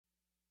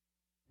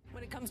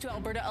Comes to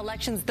Alberta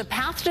elections, the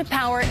path to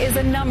power is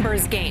a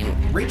numbers game.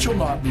 Rachel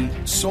Notley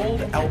sold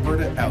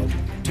Alberta out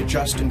to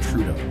Justin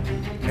Trudeau,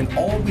 and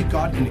all we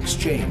got in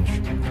exchange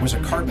was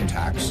a carbon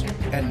tax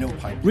and no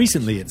pipe.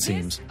 Recently, it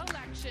seems,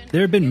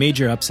 there have been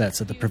major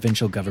upsets at the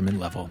provincial government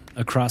level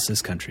across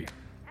this country.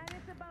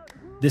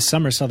 This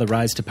summer saw the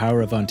rise to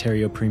power of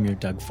Ontario Premier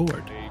Doug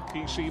Ford. A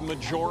PC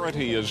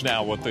majority is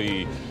now what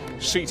the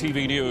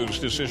CTV News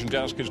decision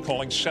desk is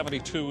calling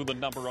 72, the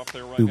number up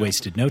there right Who now.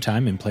 wasted no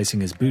time in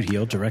placing his boot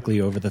heel directly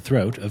over the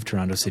throat of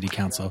Toronto City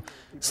Council,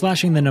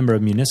 slashing the number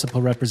of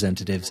municipal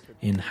representatives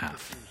in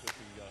half.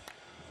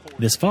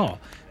 This fall,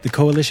 the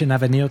coalition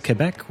Avenir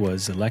Québec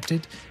was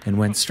elected and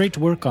went straight to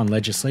work on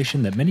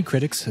legislation that many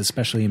critics,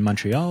 especially in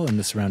Montreal and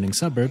the surrounding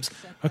suburbs,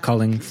 are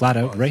calling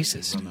flat-out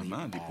racist.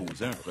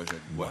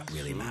 What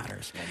really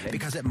matters,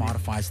 because it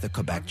modifies the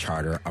Quebec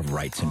Charter of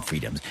Rights and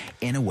Freedoms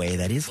in a way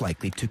that is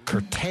likely to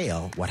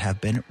curtail what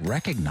have been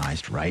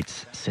recognized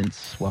rights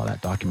since, well,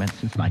 that document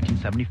since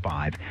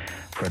 1975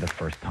 for the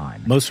first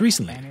time. Most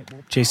recently,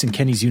 Jason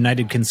Kenney's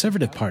United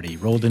Conservative Party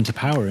rolled into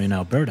power in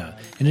Alberta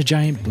in a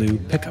giant blue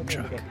pickup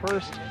truck.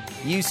 First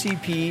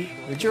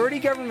UCP majority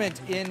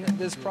government in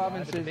this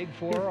province. The Big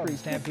Four on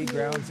Stampede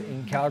grounds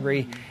in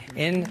Calgary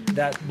in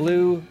that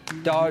blue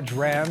Dodge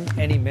Ram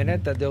any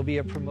minute, that there'll be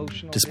a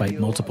promotional Despite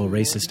video. multiple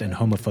racist and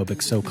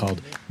homophobic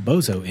so-called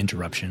bozo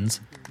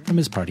interruptions from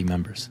his party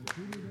members.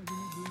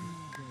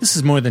 This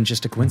is more than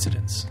just a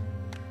coincidence.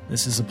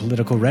 This is a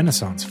political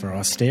renaissance for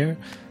austere,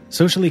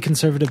 socially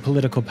conservative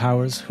political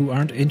powers who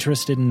aren't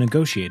interested in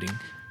negotiating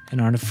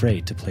and aren't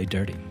afraid to play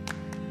dirty.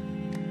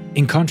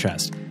 In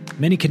contrast,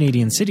 many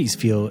Canadian cities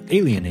feel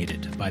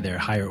alienated by their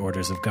higher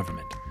orders of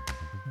government.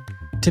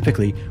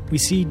 Typically, we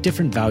see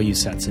different value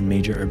sets in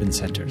major urban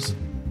centers.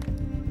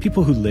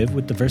 People who live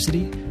with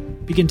diversity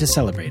begin to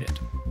celebrate it.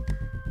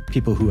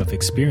 People who have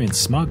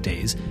experienced smog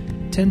days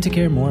tend to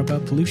care more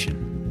about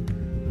pollution.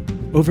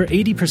 Over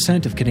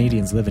 80% of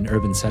Canadians live in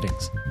urban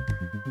settings.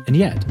 And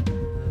yet,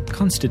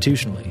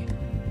 constitutionally,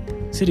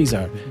 cities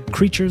are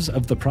creatures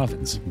of the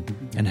province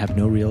and have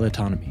no real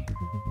autonomy.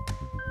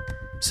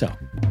 So,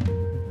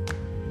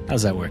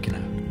 how's that working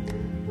out?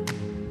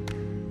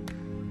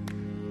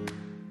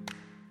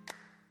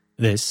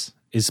 This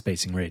is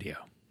Spacing Radio.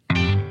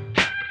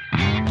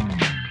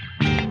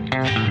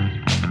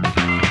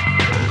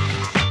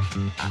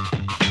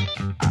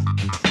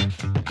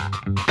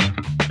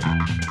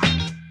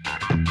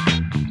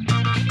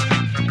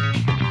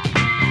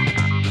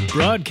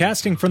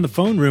 Broadcasting from the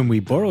phone room we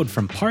borrowed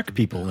from Park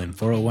People in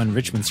 401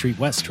 Richmond Street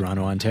West,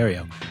 Toronto,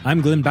 Ontario.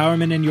 I'm Glenn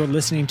Bowerman, and you're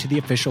listening to the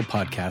official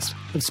podcast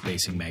of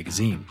Spacing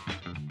Magazine.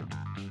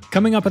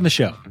 Coming up on the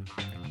show,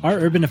 our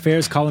urban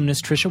affairs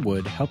columnist Trisha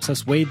Wood helps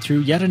us wade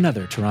through yet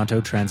another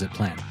Toronto transit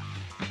plan.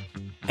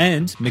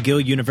 And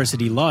McGill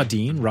University Law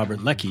Dean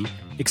Robert Leckie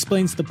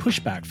explains the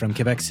pushback from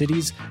Quebec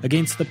cities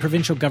against the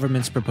provincial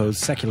government's proposed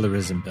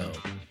secularism bill.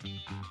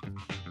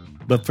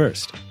 But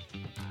first,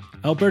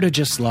 Alberta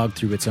just slogged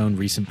through its own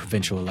recent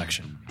provincial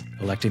election,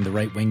 electing the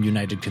right-wing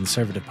United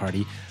Conservative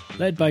Party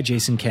led by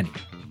Jason Kenney.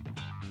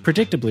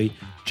 Predictably,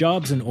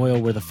 jobs and oil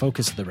were the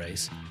focus of the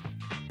race.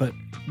 But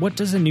what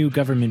does a new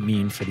government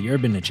mean for the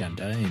urban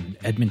agenda in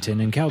Edmonton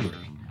and Calgary?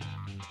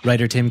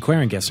 Writer Tim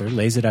Querengesser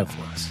lays it out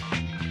for us.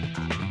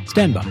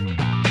 Stand by.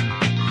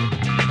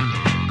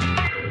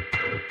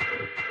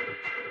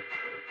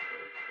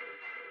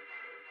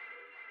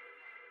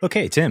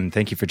 Okay, Tim,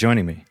 thank you for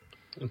joining me.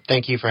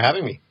 Thank you for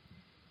having me.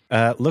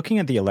 Looking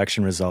at the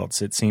election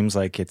results, it seems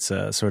like it's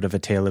sort of a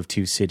tale of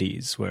two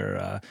cities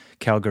where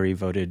Calgary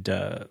voted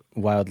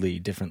wildly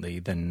differently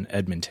than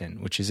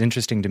Edmonton, which is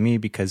interesting to me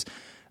because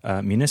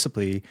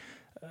municipally,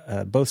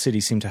 both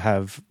cities seem to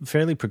have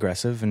fairly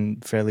progressive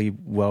and fairly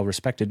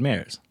well-respected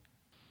mayors.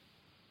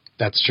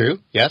 That's true,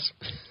 yes.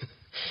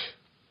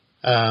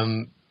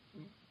 I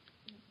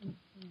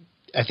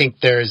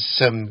think there's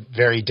some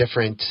very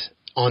different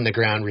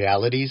on-the-ground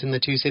realities in the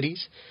two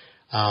cities,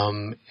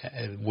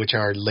 which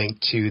are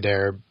linked to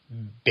their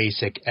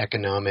basic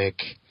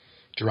economic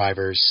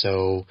drivers.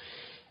 So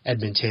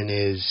Edmonton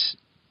is,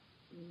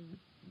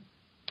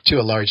 to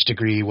a large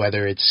degree,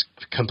 whether it's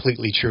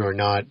completely true or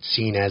not,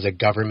 seen as a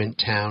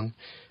government town.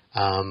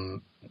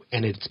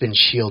 And it's been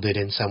shielded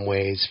in some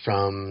ways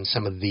from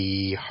some of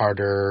the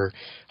harder,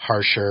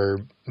 harsher,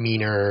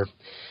 meaner,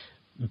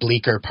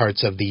 bleaker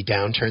parts of the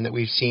downturn that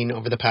we've seen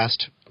over the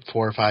past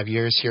 4 or 5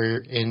 years here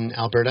in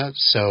Alberta.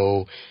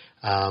 So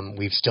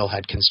we've still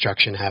had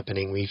construction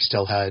happening. We've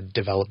still had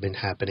development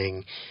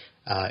happening.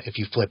 If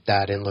you flip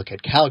that and look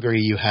at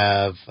Calgary, you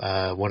have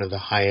one of the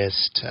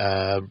highest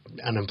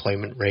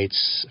unemployment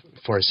rates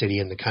for a city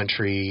in the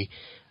country.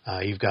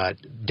 You've got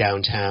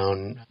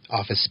downtown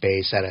office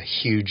space at a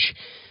huge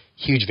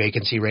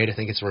vacancy rate. I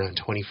think it's around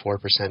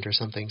 24% or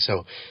something.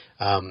 So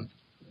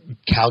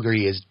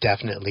Calgary is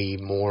definitely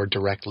more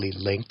directly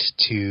linked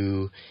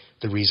to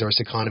the resource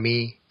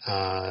economy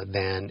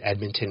than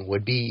Edmonton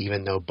would be,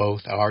 even though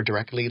both are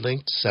directly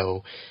linked.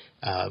 So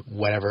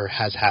whatever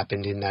has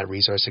happened in that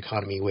resource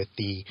economy with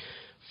the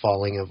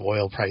falling of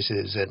oil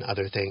prices and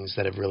other things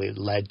that have really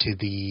led to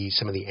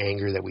some of the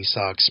anger that we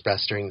saw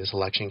expressed during this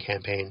election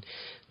campaign.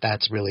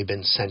 That's really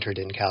been centered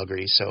in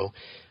Calgary. So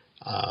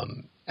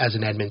as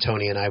an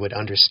Edmontonian, I would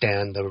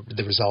understand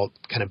the result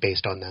kind of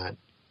based on that.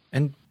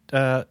 And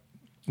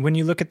when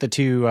you look at the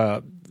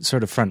two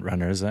sort of front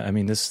runners, I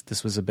mean, this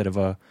was a bit of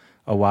a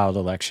wild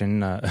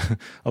election, a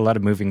lot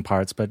of moving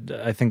parts, but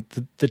I think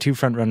the two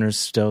front runners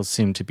still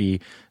seem to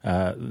be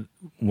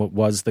what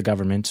was the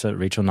government,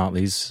 Rachel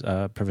Notley's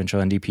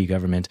provincial NDP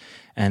government,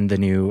 and the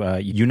new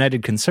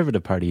United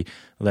Conservative Party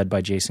led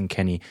by Jason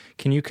Kenney.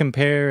 Can you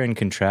compare and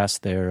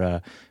contrast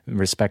their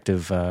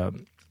respective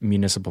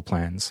municipal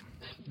plans?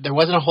 There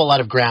wasn't a whole lot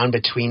of ground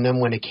between them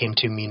when it came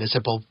to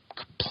municipal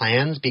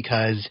plans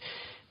because,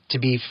 to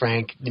be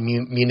frank, the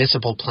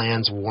municipal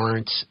plans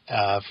weren't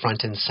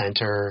front and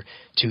center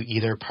to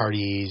either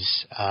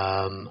party's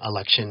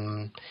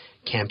election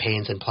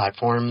campaigns and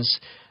platforms.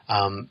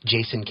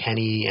 Jason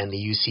Kenney and the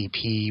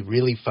UCP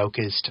really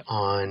focused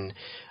on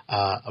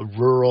a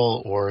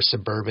rural or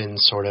suburban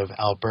sort of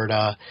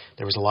Alberta.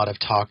 There was a lot of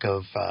talk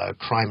of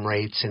crime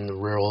rates in the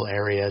rural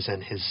areas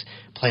and his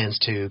plans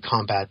to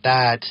combat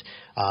that.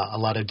 A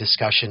lot of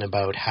discussion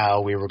about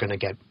how we were going to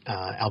get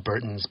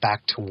Albertans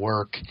back to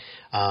work,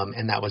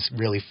 and that was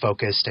really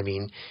focused. I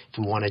mean, if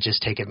we want to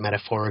just take it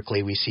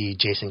metaphorically, we see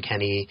Jason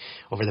Kenney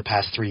over the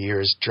past 3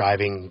 years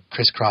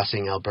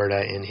crisscrossing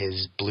Alberta in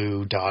his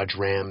blue Dodge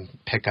Ram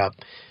pickup.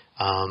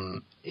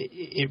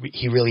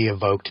 He really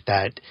evoked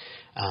that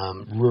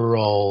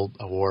rural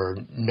or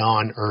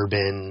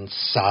non-urban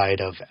side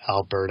of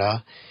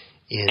Alberta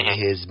in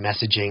his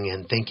messaging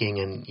and thinking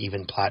and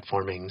even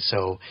platforming.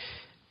 So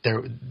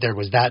there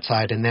was that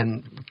side. And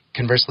then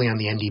conversely on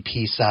the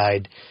NDP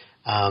side,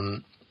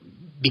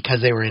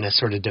 because they were in a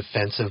sort of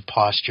defensive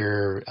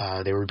posture,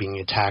 they were being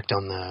attacked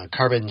on the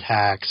carbon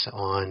tax,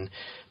 on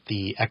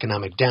the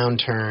economic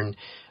downturn.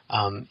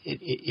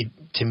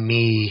 To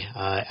me,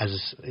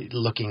 as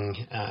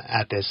looking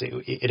at this,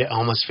 it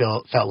almost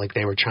felt like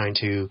they were trying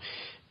to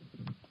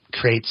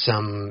create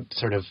some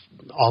sort of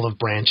olive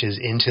branches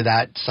into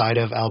that side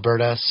of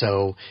Alberta.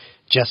 So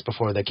just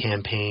before the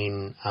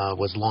campaign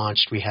was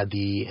launched, we had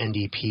the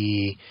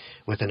NDP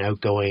with an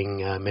outgoing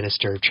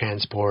Minister of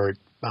Transport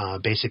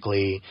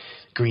basically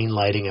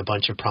green-lighting a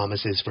bunch of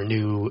promises for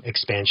new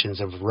expansions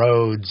of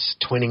roads,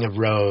 twinning of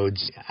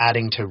roads,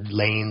 adding to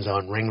lanes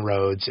on ring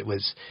roads. It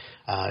was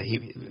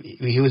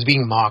he was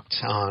being mocked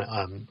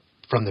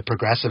from the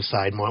progressive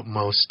side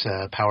most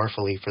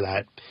powerfully for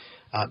that.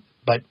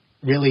 But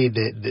really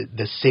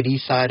the city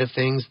side of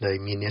things, the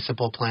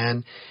municipal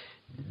plan,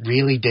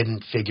 really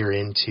didn't figure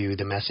into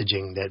the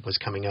messaging that was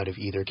coming out of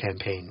either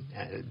campaign.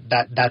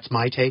 That's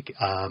my take.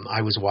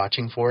 I was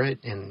watching for it,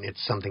 and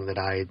it's something that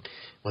I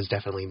was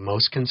definitely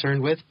most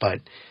concerned with, but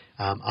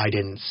I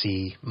didn't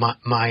see,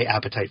 my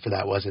appetite for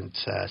that wasn't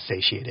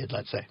satiated,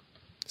 let's say.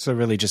 So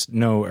really just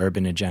no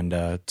urban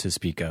agenda to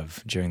speak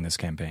of during this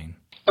campaign?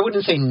 I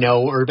wouldn't say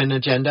no urban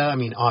agenda. I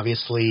mean,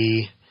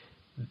 obviously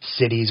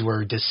cities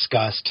were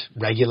discussed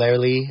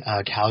regularly.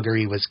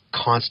 Calgary was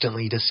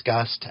constantly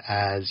discussed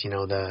as,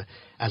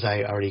 as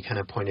I already kind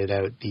of pointed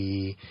out,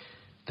 the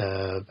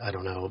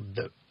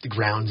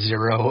ground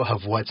zero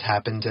of what's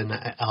happened in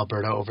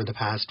Alberta over the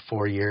past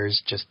 4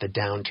 years, just the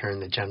downturn,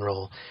 the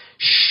general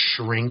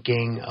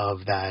shrinking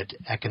of that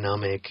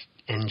economic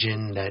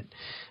engine that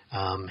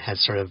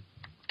has sort of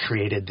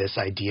created this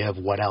idea of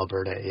what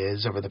Alberta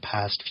is over the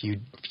past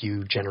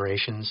few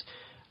generations.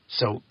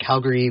 So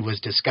Calgary was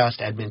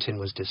discussed, Edmonton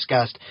was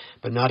discussed,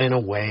 but not in a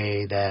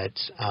way that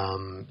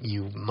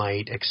you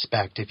might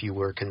expect if you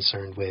were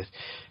concerned with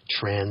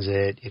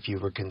transit, if you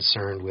were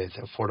concerned with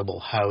affordable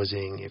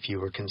housing, if you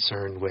were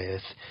concerned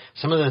with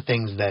some of the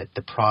things that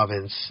the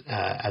province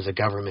as a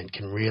government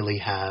can really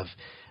have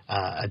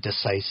a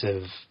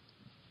decisive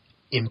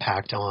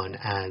impact on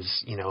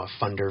as,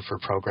 a funder for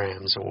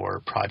programs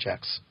or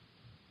projects.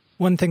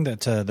 One thing that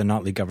the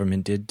Notley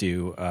government did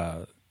do,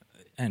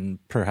 and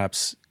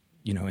perhaps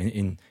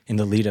in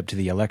the lead up to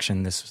the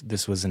election,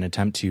 this was an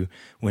attempt to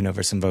win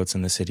over some votes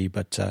in the city,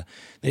 but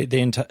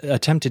they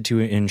attempted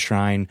to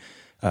enshrine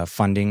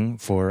funding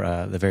for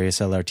the various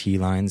LRT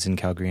lines in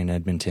Calgary and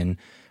Edmonton,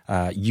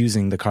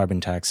 using the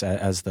carbon tax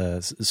as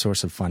the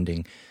source of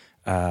funding.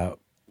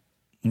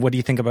 What do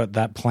you think about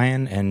that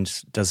plan, and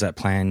does that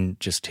plan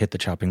just hit the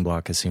chopping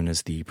block as soon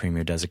as the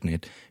Premier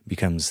Designate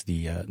becomes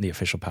the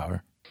official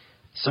power?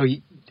 So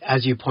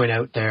as you point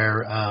out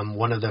there,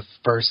 one of the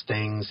first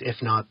things,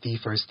 if not the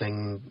first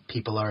thing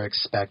people are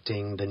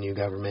expecting the new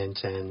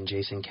government and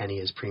Jason Kenney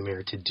as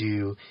Premier to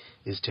do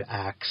is to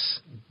axe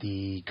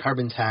the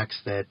carbon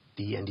tax that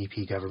the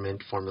NDP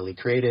government formerly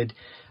created.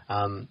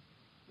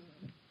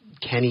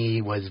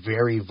 Kenney was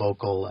very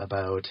vocal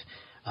about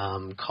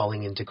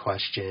calling into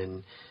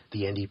question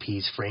the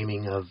NDP's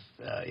framing of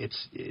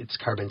its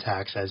carbon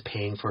tax as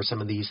paying for some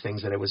of these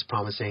things that it was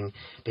promising.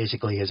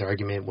 Basically, his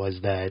argument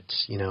was that,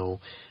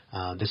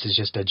 this is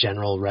just a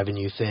general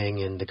revenue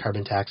thing, and the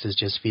carbon tax is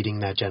just feeding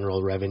that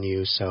general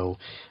revenue. So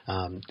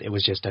it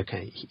was just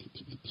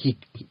he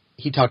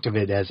he talked of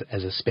it as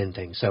a spin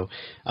thing. So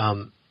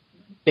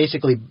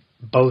basically,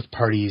 both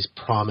parties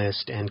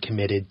promised and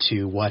committed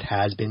to what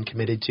has been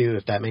committed to,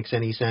 if that makes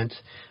any sense.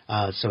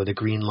 So the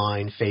Green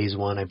Line Phase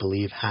 1, I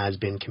believe, has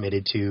been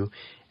committed to.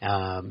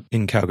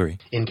 In Calgary.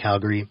 In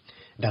Calgary.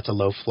 That's a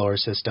low floor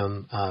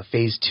system.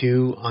 Phase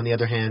 2, on the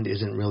other hand,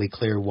 isn't really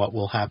clear what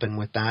will happen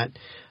with that.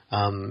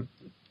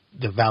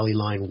 The Valley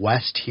Line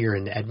West here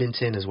in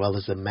Edmonton, as well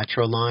as the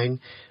Metro Line,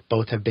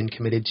 both have been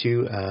committed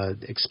to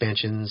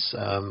expansions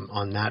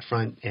on that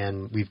front.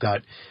 And we've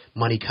got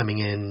money coming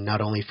in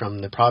not only from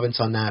the province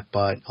on that,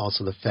 but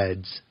also the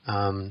feds.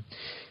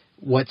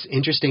 What's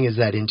interesting is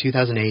that in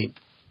 2008,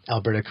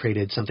 Alberta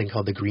created something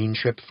called the Green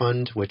Trip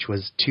Fund, which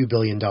was $2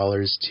 billion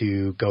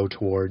to go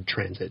toward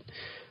transit.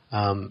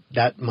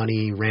 That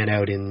money ran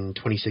out in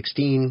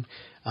 2016,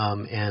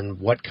 and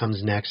what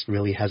comes next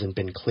really hasn't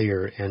been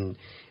clear. And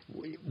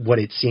what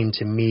it seemed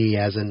to me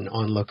as an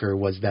onlooker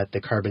was that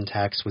the carbon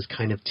tax was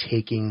kind of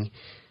taking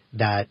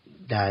that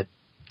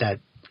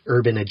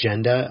urban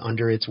agenda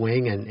under its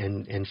wing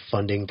and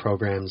funding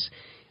programs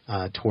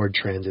toward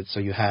transit. So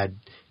you had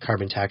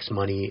carbon tax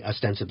money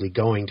ostensibly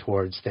going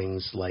towards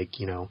things like,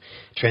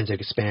 transit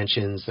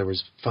expansions. There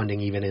was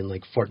funding even in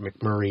like Fort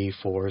McMurray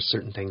for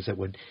certain things that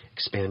would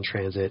expand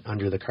transit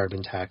under the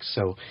carbon tax.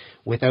 So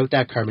without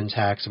that carbon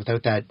tax,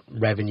 without that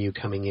revenue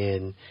coming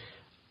in,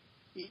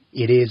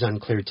 it is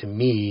unclear to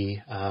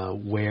me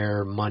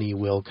where money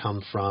will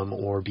come from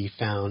or be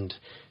found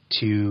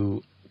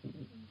to,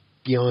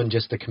 beyond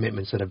just the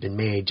commitments that have been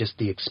made, just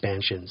the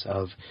expansions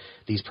of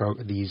these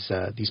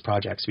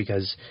projects.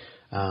 Because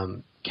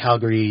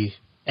Calgary,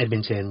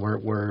 Edmonton,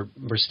 we're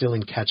still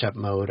in catch-up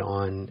mode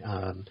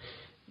on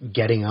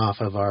getting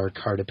off of our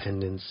car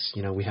dependence.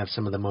 We have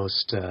some of the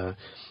most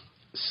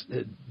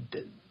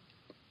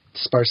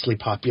sparsely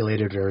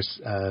populated or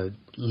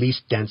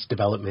least dense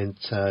development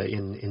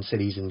in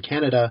cities in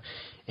Canada,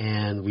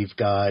 and we've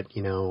got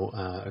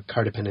a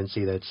car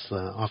dependency that's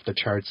off the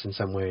charts in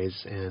some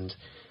ways, and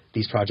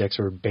these projects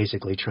are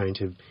basically trying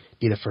to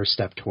be the first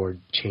step toward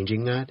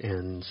changing that,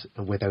 and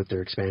without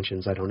their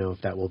expansions, I don't know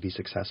if that will be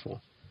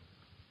successful.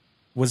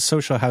 Was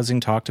social housing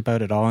talked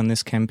about at all in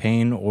this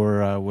campaign,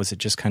 or was it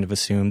just kind of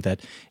assumed that,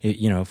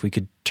 if we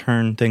could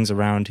turn things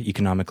around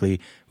economically,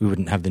 we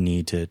wouldn't have the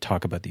need to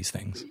talk about these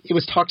things? It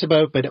was talked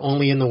about, but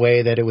only in the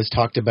way that it was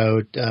talked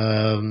about.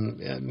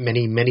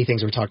 Many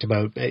things were talked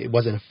about. It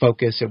wasn't a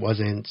focus. It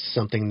wasn't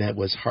something that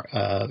was,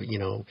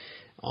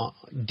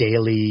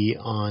 daily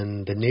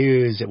on the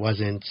news. It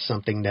wasn't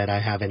something that I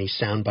have any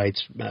sound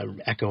bites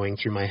echoing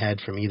through my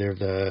head from either of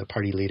the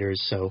party leaders.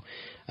 So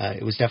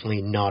it was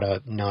definitely not a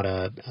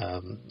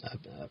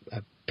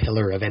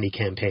pillar of any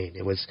campaign.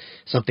 It was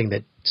something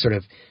that sort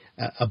of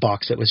a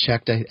box that was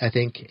checked, I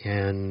think.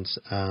 And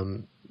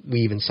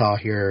we even saw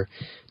here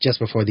just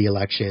before the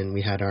election,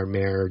 we had our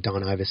mayor,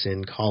 Don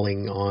Iveson,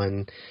 calling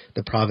on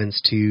the province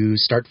to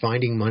start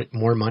finding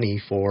more money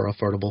for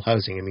affordable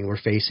housing. I mean, we're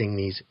facing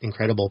these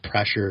incredible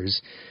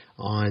pressures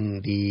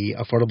on the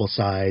affordable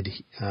side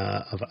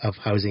of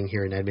housing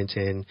here in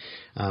Edmonton.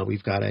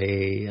 We've got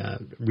a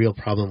real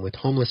problem with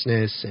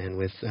homelessness and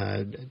with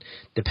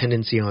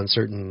dependency on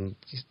certain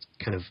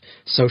kind of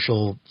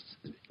social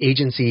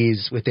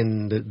agencies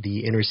within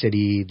the inner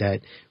city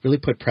that really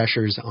put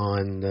pressures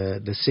on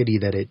the city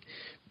that it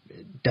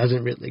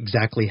doesn't really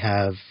exactly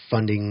have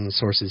funding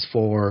sources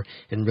for,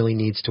 and really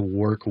needs to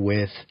work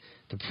with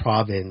the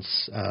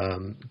province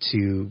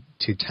to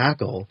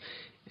tackle.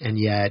 And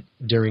yet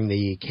during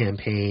the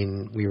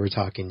campaign, we were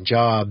talking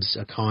jobs,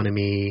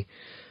 economy,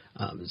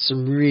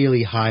 some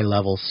really high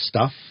level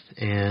stuff.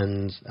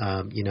 And,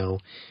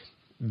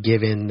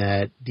 given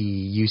that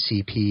the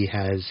UCP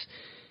has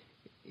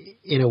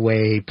in a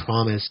way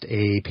promised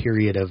a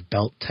period of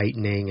belt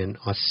tightening and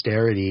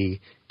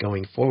austerity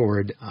going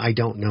forward, I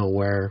don't know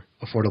where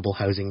affordable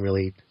housing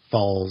really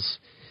falls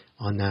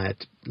on that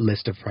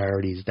list of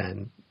priorities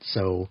then.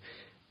 So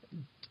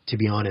to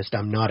be honest,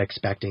 I'm not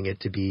expecting it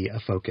to be a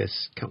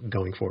focus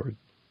going forward.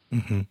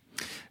 Mm-hmm.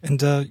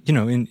 And,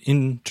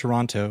 in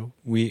Toronto,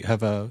 we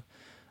have a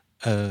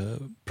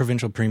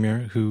provincial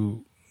premier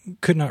who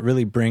could not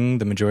really bring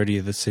the majority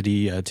of the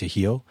city to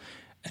heel.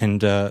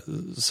 And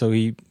so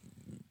he,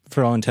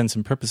 for all intents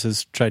and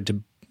purposes, tried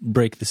to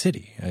break the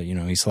city.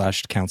 He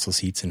slashed council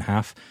seats in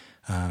half.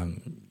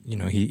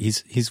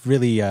 He's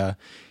really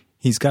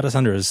he's got us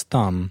under his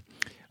thumb.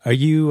 Are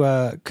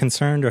you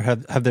concerned, or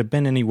have there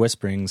been any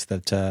whisperings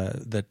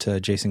that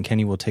Jason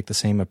Kenney will take the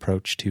same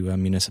approach to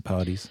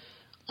municipalities?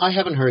 I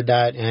haven't heard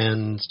that,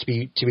 and to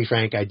be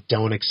frank, I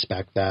don't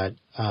expect that.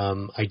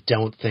 I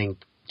don't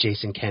think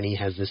Jason Kenney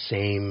has the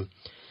same,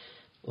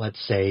 let's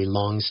say,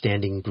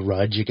 long-standing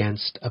grudge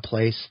against a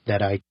place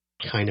that I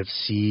kind of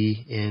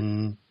see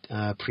in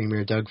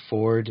Premier Doug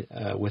Ford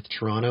with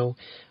Toronto.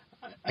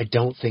 I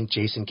don't think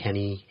Jason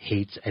Kenney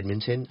hates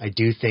Edmonton. I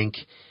do think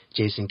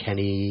Jason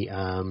Kenney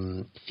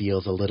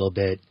feels a little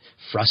bit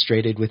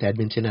frustrated with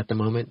Edmonton at the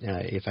moment,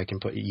 if I can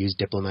use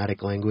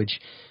diplomatic language.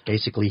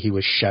 Basically, he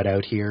was shut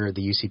out here.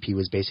 The UCP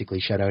was basically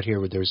shut out here,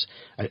 where there's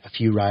a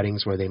few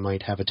ridings where they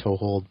might have a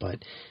toehold,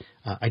 but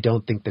I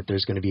don't think that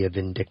there's going to be a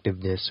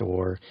vindictiveness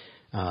or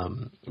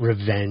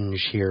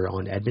revenge here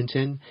on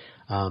Edmonton.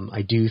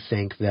 I do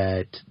think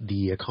that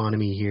the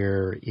economy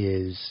here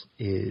is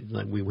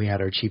like we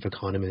had our chief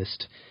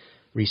economist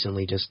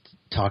recently just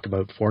talk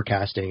about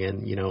forecasting,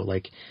 and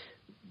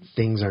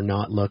things are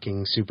not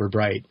looking super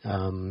bright.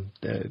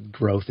 The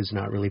growth is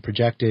not really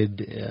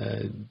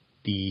projected.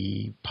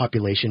 The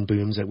population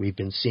booms that we've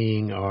been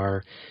seeing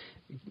are,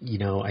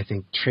 I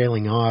think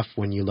trailing off.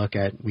 When you look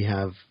at, we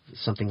have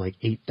something like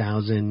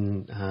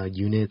 8,000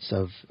 units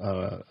of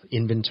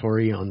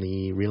inventory on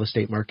the real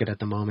estate market at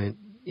the moment.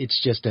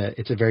 It's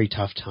a very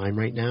tough time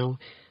right now.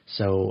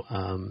 So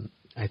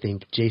I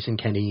think Jason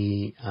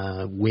Kenney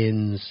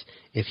wins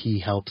if he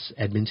helps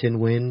Edmonton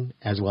win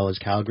as well as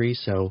Calgary.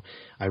 So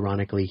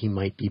ironically, he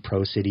might be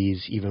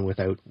pro-cities even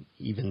without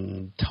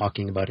even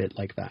talking about it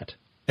like that.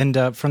 And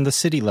from the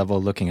city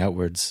level, looking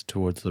outwards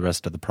towards the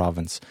rest of the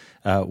province,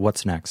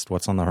 what's next?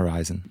 What's on the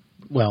horizon?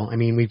 Well, I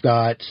mean, we've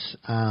got,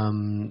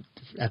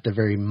 at the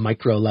very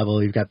micro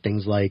level, you've got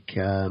things like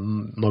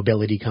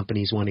mobility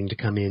companies wanting to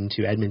come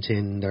into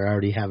Edmonton. They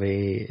already have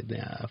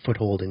a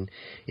foothold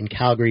in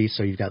Calgary,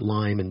 so you've got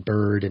Lime and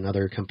Bird and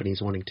other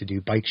companies wanting to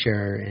do bike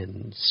share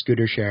and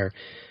scooter share.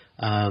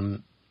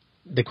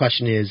 The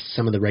question is,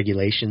 some of the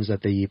regulations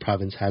that the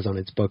province has on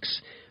its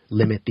books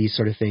limit these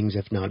sort of things,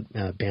 if not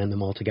ban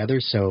them altogether.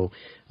 So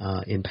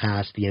in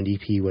past, the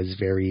NDP was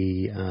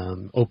very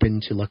open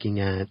to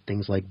looking at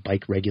things like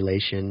bike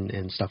regulation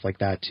and stuff like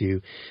that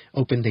to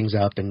open things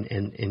up and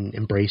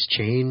embrace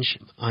change.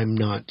 I'm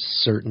not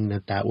certain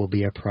that will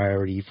be a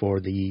priority for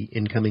the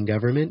incoming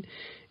government,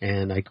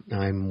 and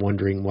I'm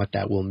wondering what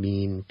that will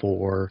mean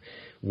for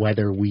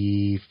whether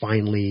we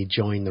finally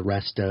join the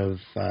rest of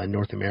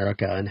North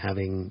America and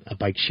having a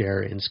bike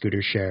share and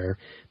scooter share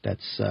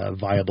that's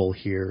viable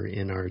here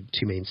in our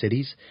two main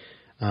cities.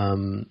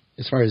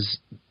 As far as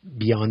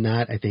beyond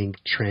that, I think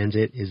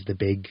transit is the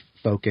big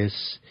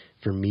focus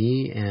for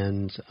me,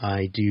 and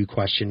I do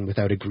question,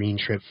 without a green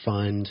trip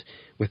fund,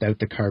 without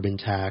the carbon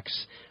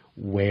tax,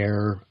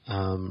 where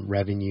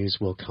revenues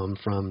will come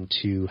from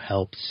to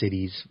help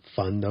cities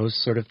fund those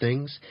sort of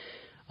things.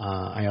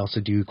 I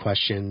also do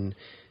question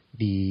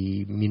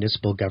the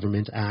Municipal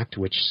Government Act,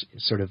 which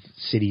sort of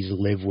cities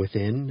live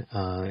within,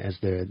 as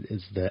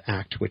the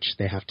act which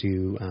they have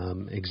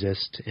to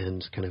exist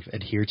and kind of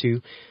adhere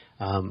to.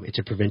 It's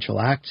a provincial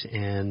act,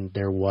 and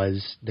there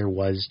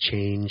was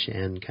change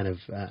and kind of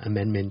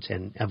amendment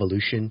and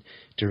evolution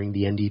during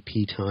the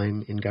NDP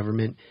time in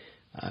government.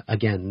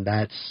 Again,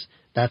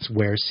 that's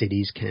where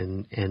cities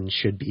can and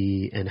should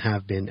be and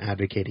have been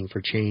advocating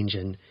for change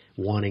and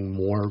wanting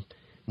more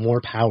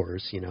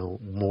powers,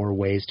 more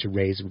ways to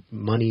raise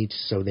money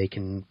so they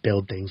can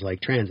build things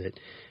like transit.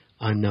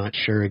 I'm not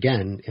sure,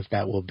 again, if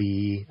that will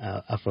be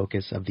a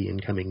focus of the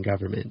incoming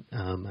government.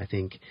 I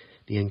think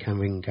the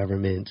incoming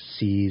government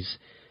sees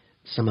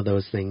some of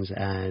those things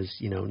as,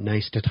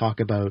 nice to talk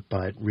about,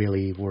 but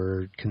really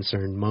we're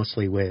concerned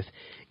mostly with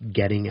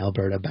getting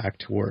Alberta back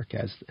to work,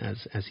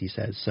 as he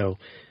says. So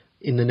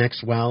in the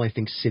next while, I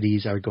think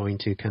cities are going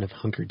to kind of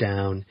hunker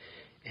down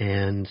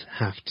and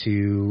have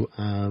to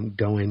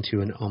go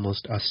into an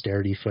almost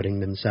austerity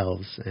footing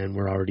themselves. And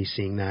we're already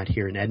seeing that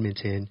here in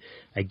Edmonton.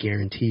 I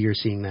guarantee you're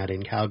seeing that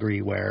in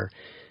Calgary, where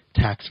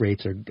tax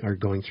rates are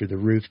going through the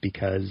roof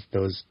because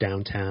those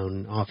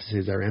downtown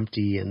offices are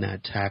empty and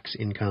that tax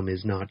income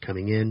is not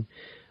coming in.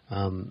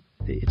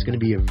 It's going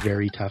to be a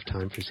very tough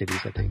time for cities,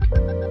 I think.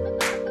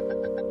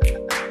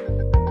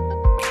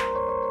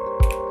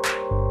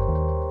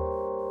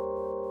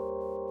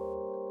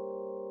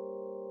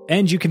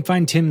 And you can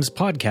find Tim's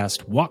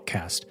podcast,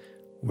 Walkcast,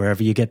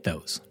 wherever you get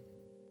those.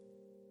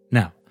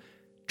 Now,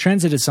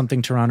 transit is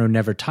something Toronto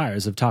never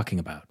tires of talking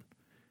about.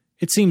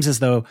 It seems as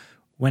though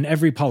when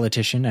every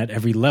politician at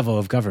every level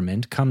of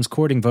government comes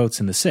courting votes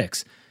in the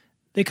Six,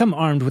 they come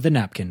armed with a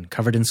napkin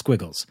covered in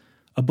squiggles,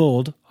 a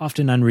bold,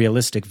 often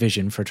unrealistic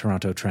vision for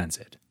Toronto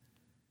transit.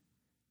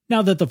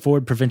 Now that the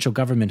Ford provincial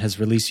government has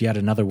released yet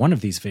another one of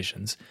these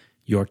visions,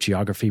 York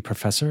geography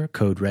professor,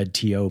 Code Red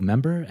TO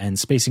member, and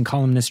spacing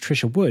columnist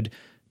Tricia Wood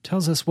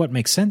tells us what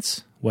makes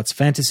sense, what's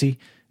fantasy,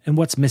 and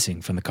what's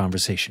missing from the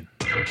conversation.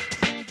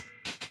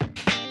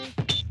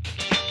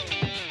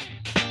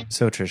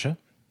 So, Tricia,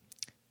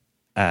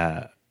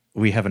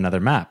 we have another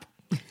map.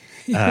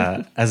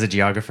 As a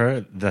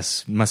geographer,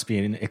 this must be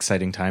an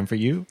exciting time for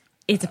you.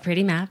 It's a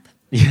pretty map.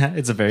 Yeah,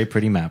 it's a very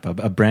pretty map.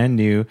 A brand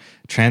new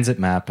transit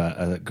map,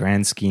 a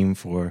grand scheme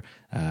for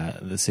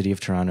the city of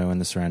Toronto and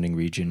the surrounding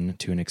region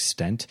to an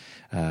extent,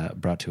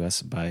 brought to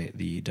us by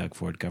the Doug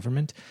Ford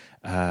government.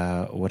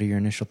 What are your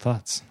initial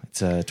thoughts?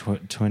 It's a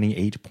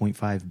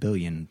 $28.5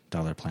 billion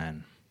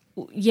plan.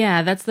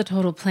 Yeah, that's the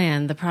total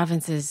plan. The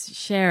province's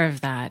share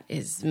of that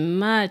is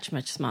much,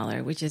 much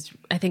smaller, which is,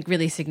 I think,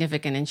 really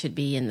significant and should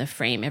be in the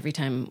frame every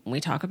time we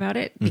talk about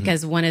it.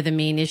 Because one of the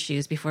main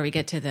issues, before we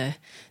get to the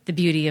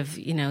beauty of,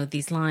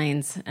 these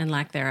lines and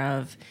lack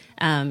thereof,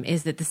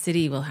 is that the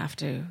city will have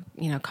to,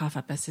 cough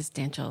up a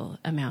substantial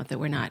amount that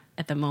we're not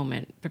at the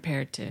moment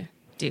prepared to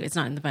do. It's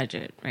not in the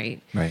budget, right?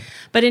 Right.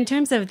 But in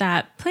terms of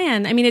that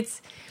plan, I mean,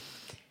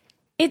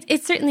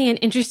 It's certainly an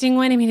interesting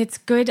one. I mean, it's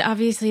good,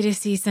 obviously, to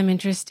see some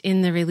interest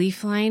in the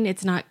relief line.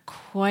 It's not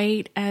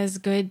quite as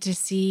good to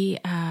see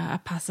a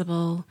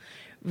possible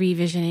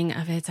revisioning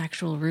of its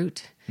actual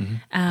route,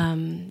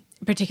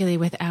 particularly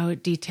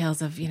without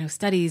details of,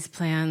 studies,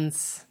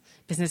 plans,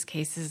 business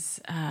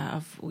cases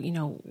of,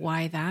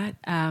 why that.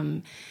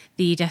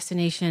 The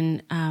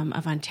destination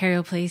of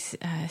Ontario Place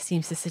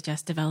seems to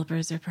suggest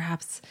developers are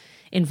perhaps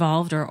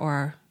involved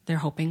or they're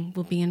hoping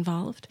will be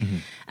involved.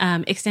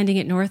 Extending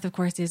it north, of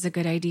course, is a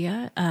good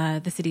idea.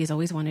 The city has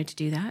always wanted to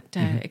do that,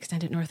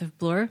 extend it north of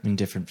Bloor. In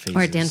different phases.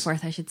 Or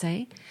Danforth, I should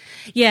say.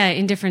 Yeah,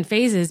 in different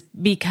phases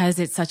because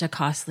it's such a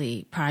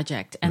costly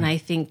project. And I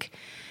think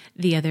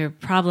the other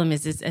problem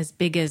is as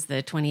big as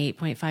the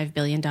 $28.5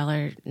 billion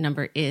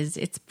number is,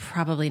 it's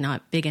probably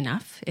not big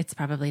enough. It's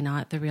probably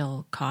not the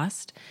real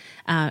cost.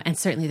 And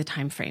certainly the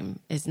time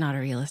frame is not a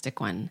realistic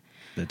one.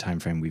 The time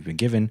frame we've been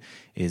given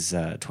is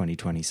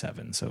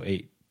 2027, so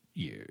 8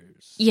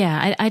 years.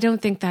 Yeah, I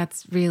don't think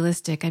that's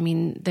realistic. I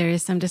mean, there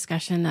is some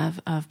discussion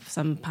of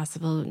some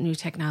possible new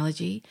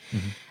technology,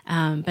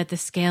 but the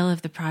scale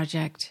of the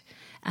project,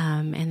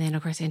 and then,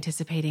 of course,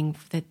 anticipating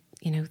that,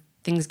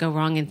 things go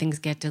wrong and things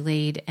get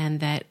delayed and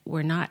that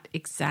we're not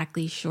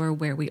exactly sure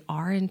where we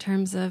are in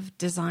terms of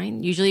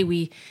design. Usually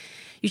we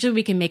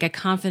can make a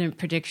confident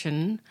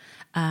prediction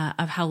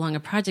of how long a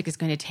project is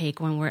going to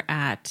take when we're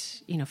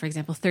at, for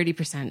example,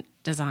 30%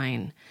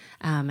 design,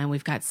 and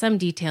we've got some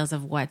details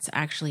of what's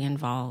actually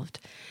involved.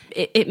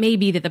 It may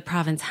be that the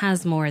province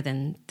has more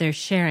than they're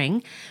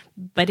sharing,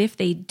 but if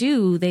they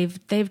do,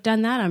 they've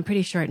done that on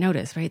pretty short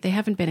notice, right? They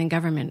haven't been in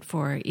government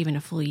for even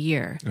a full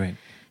year. Right.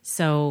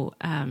 So,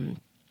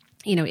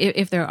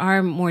 if there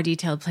are more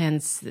detailed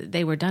plans,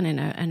 they were done in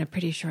a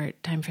pretty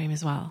short time frame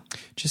as well.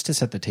 Just to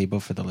set the table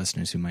for the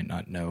listeners who might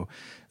not know,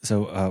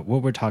 so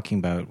what we're talking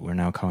about, we're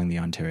now calling the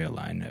Ontario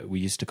Line. We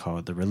used to call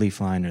it the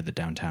Relief Line or the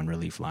Downtown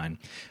Relief Line.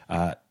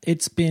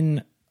 It's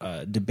been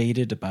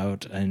debated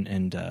about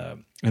and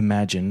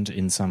imagined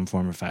in some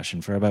form or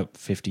fashion for about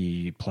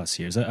 50 plus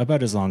years,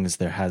 about as long as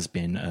there has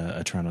been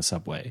a Toronto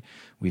subway.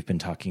 We've been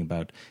talking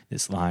about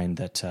this line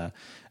that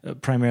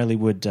primarily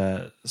would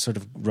sort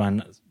of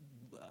run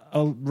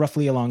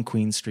roughly along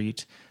Queen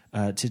Street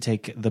to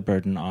take the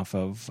burden off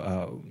of,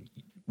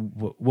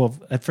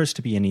 at first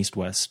to be an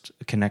east-west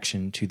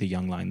connection to the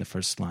Yonge Line, the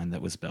first line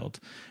that was built.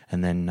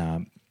 And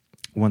then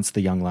once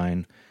the Yonge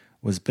Line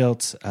was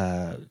built,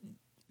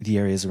 the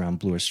areas around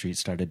Bloor Street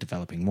started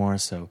developing more.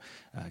 So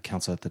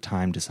council at the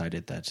time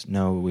decided that,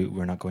 no,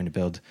 we're not going to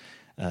build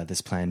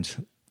this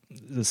planned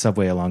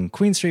subway along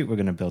Queen Street. We're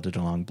going to build it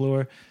along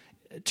Bloor.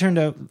 It turned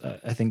out,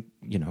 I think,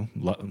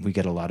 we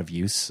get a lot of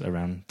use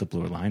around the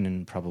Bloor Line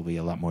and probably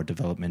a lot more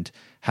development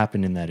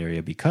happened in that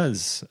area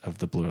because of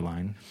the Bloor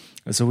Line.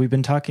 So we've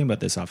been talking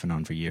about this off and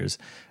on for years.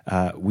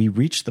 We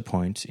reached the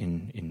point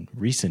in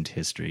recent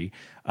history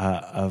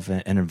of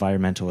an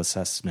environmental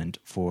assessment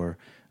for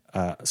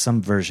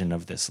some version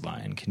of this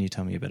line. Can you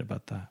tell me a bit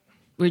about that?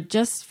 We've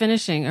just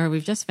finished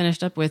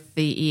up with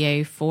the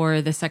EA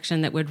for the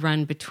section that would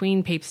run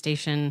between Pape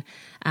Station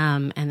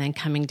and then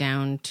coming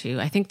down to,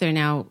 I think they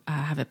now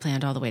have it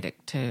planned all the way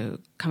to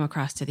come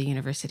across to the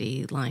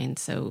University line,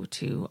 so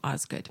to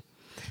Osgood.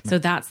 So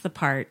that's the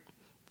part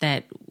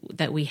that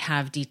we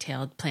have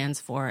detailed plans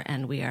for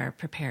and we are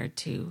prepared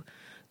to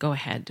go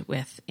ahead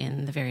with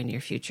in the very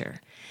near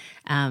future.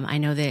 I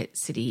know that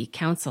City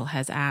Council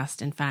has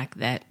asked, in fact,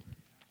 that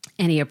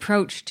any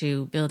approach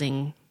to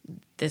building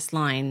this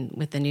line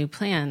with the new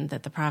plan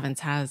that the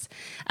province has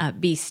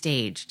be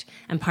staged.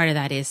 And part of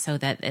that is so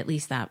that at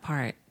least that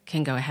part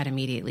can go ahead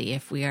immediately.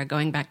 If we are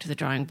going back to the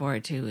drawing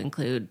board to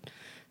include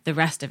the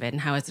rest of it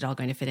and how is it all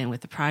going to fit in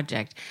with the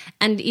project,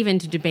 and even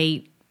to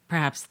debate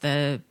perhaps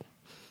the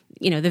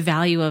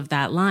value of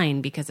that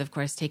line, because of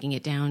course taking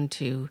it down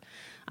to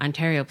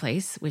Ontario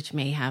Place, which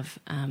may have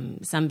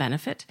some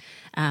benefit,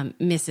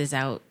 misses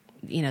out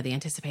the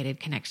anticipated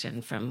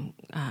connection from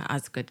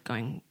Osgood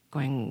going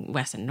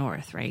west and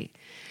north, right?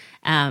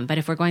 But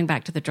if we're going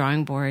back to the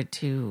drawing board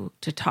to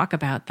talk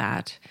about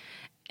that,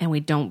 and we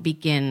don't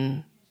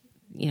begin,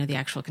 the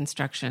actual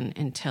construction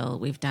until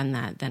we've done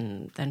that,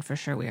 then for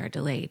sure we are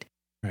delayed.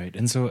 Right.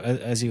 And so,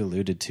 as you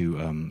alluded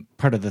to,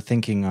 part of the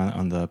thinking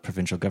on the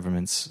provincial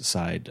government's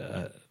side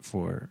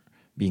for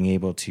being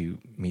able to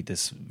meet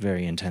this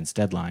very intense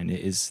deadline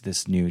is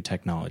this new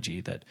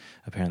technology that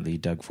apparently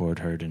Doug Ford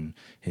heard and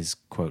his,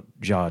 quote,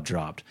 jaw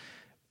dropped.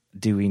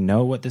 Do we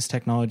know what this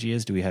technology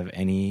is? Do we have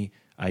any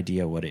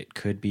idea what it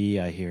could be?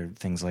 I hear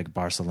things like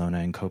Barcelona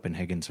and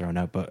Copenhagen thrown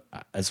out, but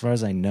as far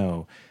as I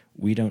know,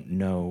 we don't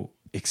know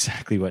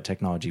exactly what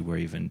technology we're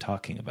even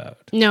talking about.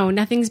 No,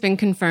 nothing's been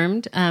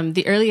confirmed.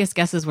 The earliest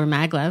guesses were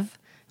maglev,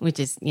 which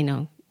is,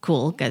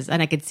 cool,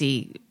 and I could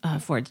see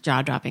Ford's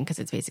jaw dropping because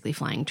it's basically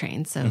flying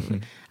trains. So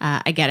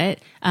I get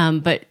it.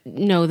 But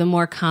no, the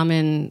more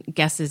common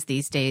guesses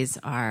these days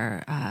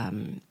are,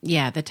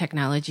 the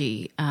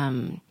technology,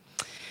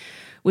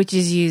 which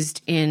is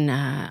used in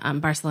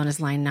Barcelona's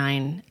Line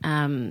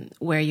 9,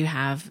 where you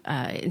have,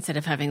 instead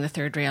of having the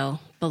third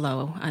rail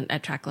below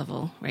at track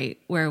level, right,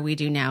 where we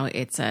do now,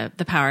 it's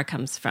the power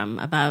comes from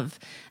above.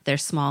 They're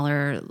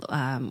smaller,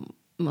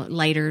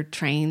 lighter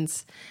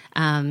trains,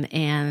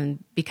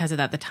 and because of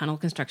that, the tunnel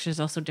construction is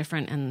also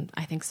different and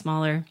I think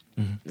smaller.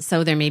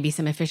 So there may be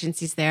some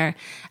efficiencies there.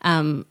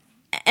 And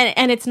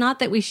it's not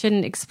that we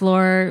shouldn't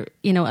explore,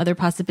 other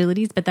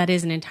possibilities, but that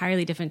is an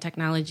entirely different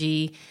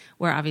technology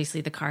where obviously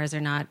the cars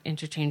are not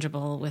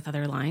interchangeable with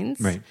other lines.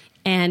 Right.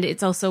 And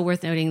it's also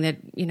worth noting that,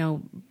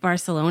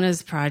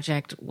 Barcelona's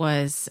project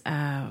was,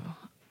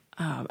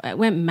 it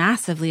went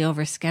massively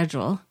over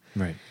schedule.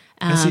 Right.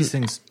 As these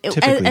things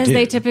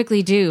they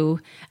typically do.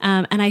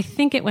 And I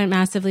think it went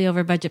massively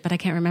over budget, but I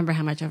can't remember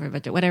how much over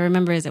budget. What I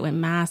remember is it went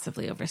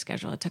massively over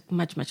schedule. It took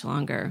much, much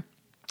longer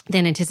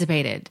than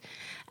anticipated,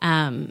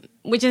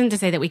 which isn't to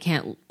say that we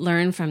can't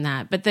learn from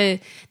that. But the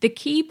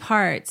key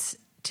parts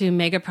to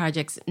mega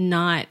projects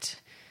not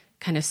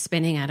kind of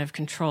spinning out of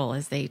control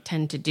as they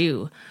tend to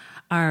do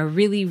are a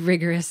really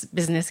rigorous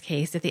business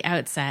case at the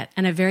outset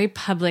and a very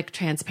public,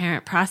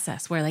 transparent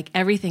process where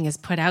everything is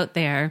put out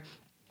there.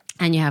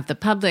 And you have the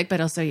public, but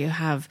also you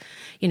have,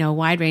 a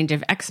wide range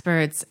of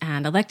experts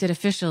and elected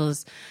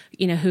officials,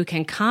 who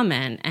can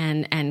comment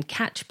and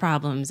catch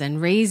problems and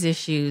raise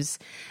issues,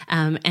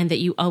 and that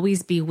you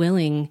always be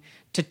willing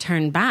to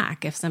turn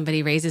back if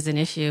somebody raises an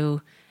issue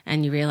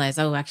and you realize,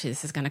 oh, actually,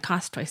 this is going to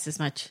cost twice as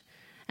much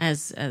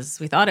as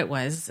we thought it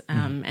was,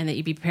 and that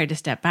you be prepared to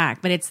step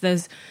back. But it's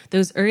those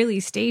early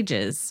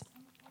stages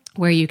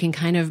where you can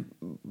kind of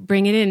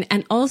bring it in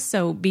and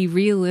also be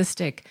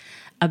realistic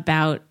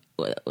about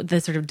the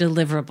sort of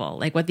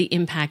deliverable, what the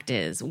impact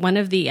is. One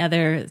of the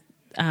other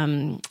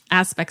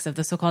aspects of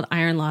the so-called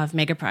iron law of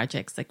mega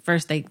projects,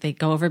 first they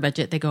go over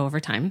budget, they go over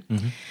time,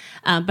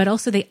 but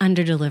also they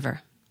underdeliver.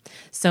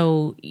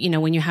 So,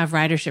 when you have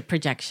ridership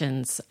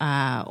projections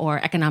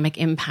or economic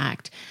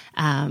impact,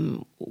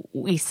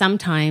 we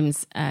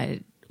sometimes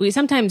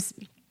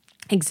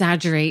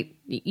exaggerate,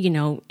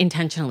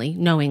 intentionally,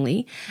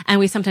 knowingly, and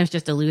we sometimes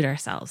just delude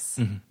ourselves,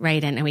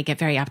 right? And we get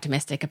very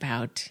optimistic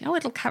about,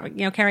 it'll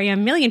carry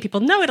 1 million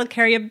people. No, it'll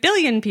carry 1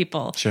 billion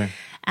people. Sure.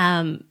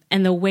 And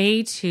the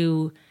way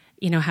to,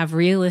 have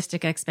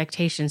realistic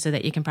expectations so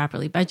that you can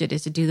properly budget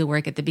is to do the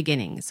work at the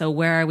beginning. So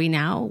where are we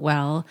now?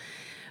 Well,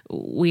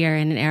 we are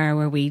in an era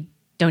where we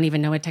don't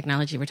even know what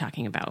technology we're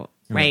talking about,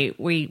 right?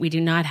 We do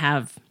not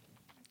have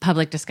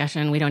public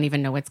discussion. We don't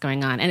even know what's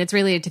going on. And it's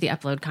related to the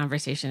upload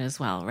conversation as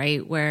well,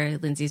 right? Where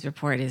Lindsay's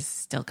report is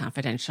still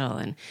confidential.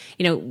 And,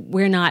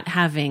 we're not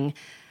having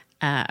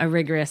a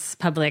rigorous,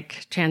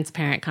 public,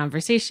 transparent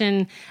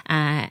conversation.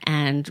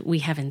 And we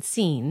haven't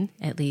seen,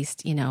 at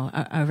least,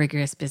 a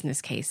rigorous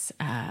business case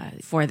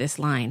for this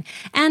line.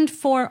 And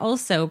for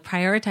also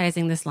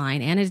prioritizing this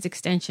line and its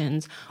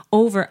extensions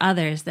over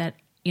others that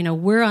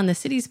we're on the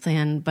city's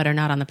plan, but are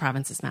not on the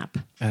province's map.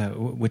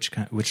 Which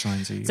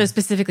lines are you? So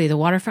specifically the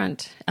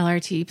waterfront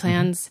LRT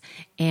plans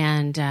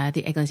and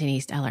the Eglinton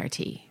East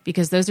LRT,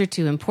 because those are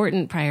two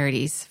important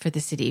priorities for the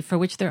city for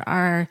which there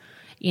are,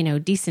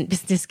 decent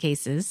business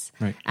cases.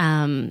 Right.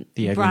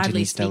 The Eglinton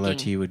East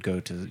LRT would go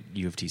to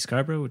U of T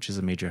Scarborough, which is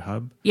a major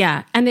hub.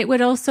 Yeah. And it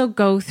would also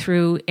go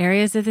through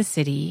areas of the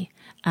city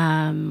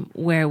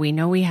where we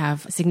know we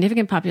have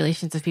significant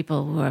populations of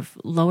people who have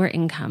lower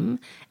income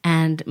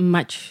and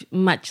much,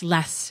 much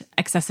less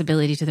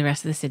accessibility to the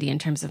rest of the city in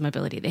terms of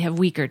mobility. They have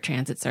weaker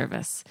transit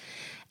service.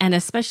 And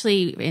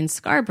especially in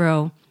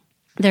Scarborough,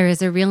 there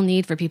is a real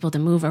need for people to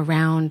move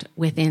around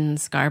within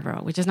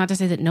Scarborough, which is not to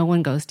say that no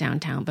one goes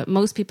downtown, but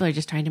most people are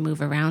just trying to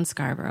move around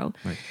Scarborough.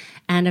 Right.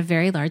 And a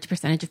very large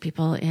percentage of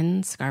people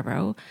in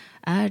Scarborough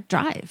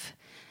drive.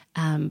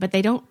 But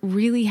they don't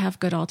really have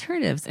good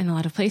alternatives in a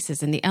lot of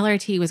places. And the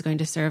LRT was going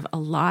to serve a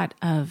lot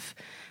of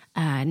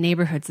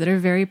neighborhoods that are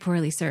very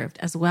poorly served,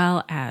 as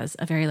well as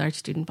a very large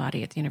student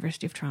body at the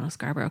University of Toronto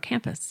Scarborough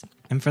campus.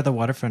 And for the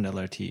waterfront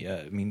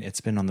LRT, it's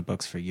been on the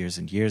books for years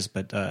and years,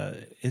 but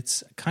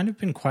it's kind of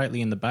been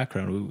quietly in the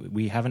background.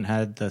 We haven't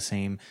had the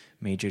same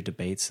major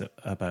debates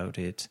about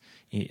it,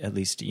 at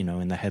least,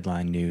 in the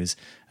headline news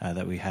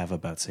that we have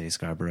about, say,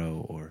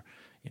 Scarborough or,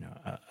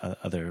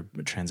 other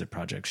transit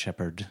projects,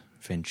 Shepherd,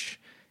 Finch.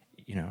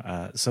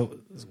 So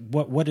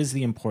what is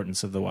the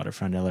importance of the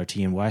waterfront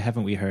LRT, and why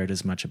haven't we heard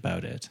as much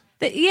about it?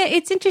 Yeah,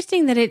 it's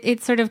interesting that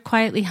it sort of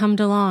quietly hummed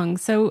along.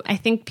 So I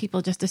think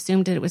people just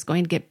assumed that it was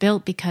going to get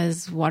built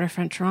because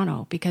waterfront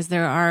Toronto, because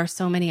there are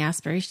so many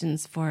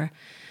aspirations for,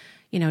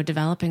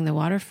 developing the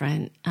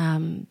waterfront,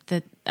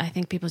 that I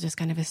think people just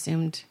kind of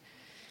assumed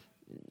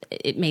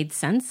it made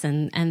sense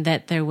and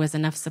that there was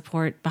enough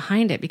support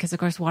behind it, because of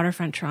course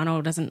waterfront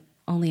Toronto doesn't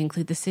only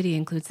include the city,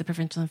 includes the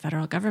provincial and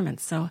federal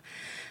governments. So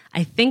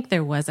I think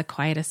there was a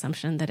quiet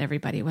assumption that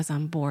everybody was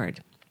on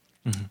board.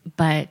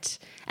 But,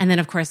 and then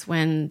of course,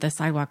 when the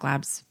Sidewalk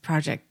Labs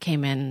project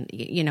came in,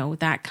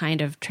 that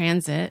kind of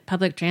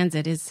public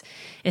transit is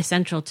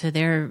essential to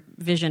their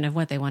vision of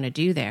what they want to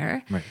do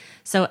there. Right.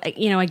 So,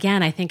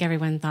 again, I think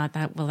everyone thought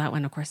that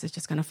one, of course, is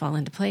just going to fall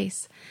into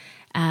place.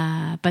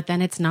 But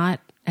then it's not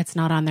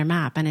on their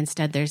map. And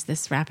instead there's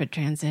this rapid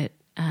transit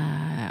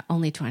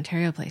only to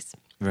Ontario Place.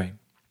 Right.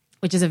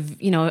 Which is a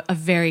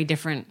very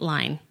different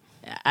line.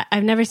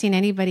 I've never seen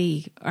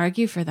anybody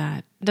argue for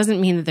that. It doesn't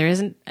mean that there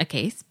isn't a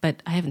case,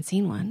 but I haven't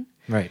seen one.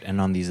 Right.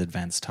 And on these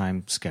advanced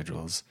time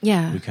schedules,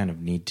 we kind of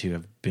need to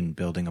have been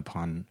building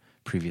upon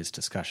previous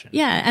discussion.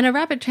 Yeah. And a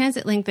rapid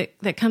transit link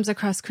that comes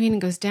across Queen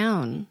and goes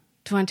down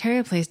to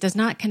Ontario Place does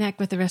not connect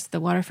with the rest of the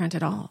waterfront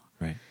at all.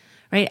 Right.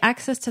 Right.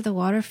 Access to the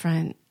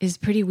waterfront is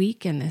pretty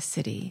weak in this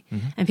city.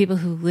 And people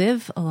who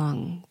live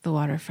along the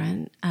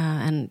waterfront,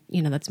 and,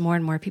 that's more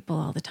and more people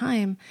all the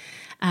time,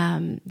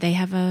 they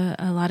have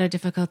a lot of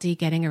difficulty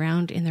getting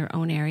around in their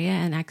own area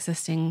and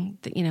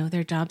accessing,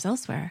 their jobs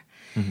elsewhere.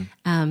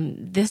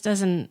 This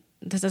doesn't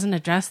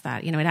address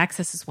that. It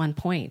accesses one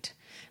point,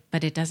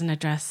 but it doesn't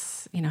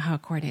address, how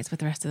it coordinates with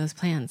the rest of those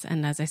plans.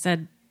 And as I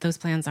said, those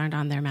plans aren't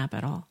on their map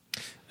at all.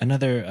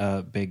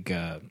 Another big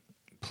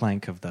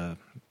plank of the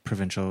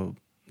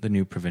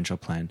new provincial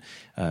plan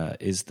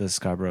is the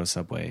Scarborough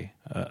subway.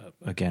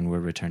 Again, we're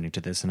returning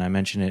to this, and I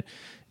mention it.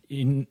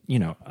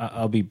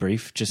 I'll be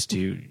brief just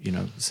to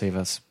save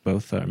us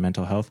both our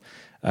mental health.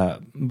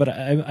 But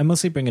I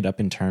mostly bring it up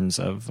in terms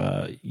of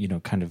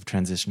kind of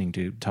transitioning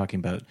to talking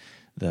about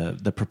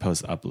the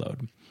proposed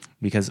upload,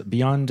 because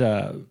beyond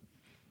the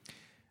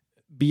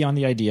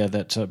idea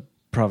that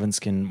province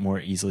can more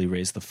easily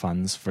raise the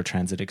funds for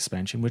transit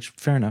expansion, which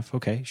fair enough,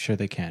 okay, sure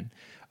they can.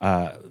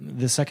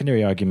 The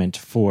secondary argument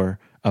for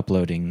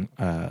uploading,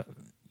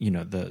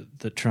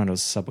 the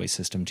Toronto's subway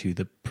system to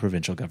the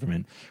provincial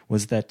government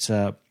was that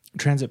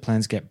transit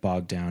plans get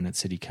bogged down at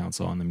city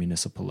council on the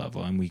municipal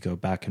level, and we go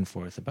back and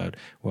forth about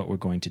what we're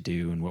going to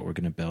do and what we're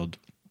going to build.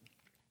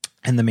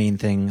 And the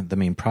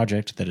main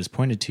project that is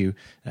pointed to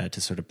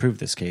sort of prove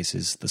this case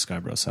is the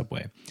Scarborough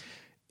subway.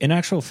 In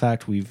actual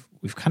fact, we've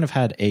kind of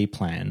had a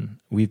plan.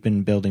 We've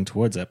been building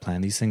towards that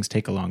plan. These things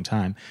take a long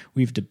time.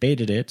 We've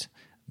debated it.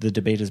 The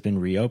debate has been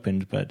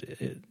reopened, but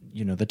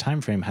the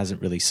time frame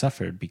hasn't really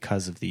suffered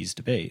because of these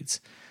debates.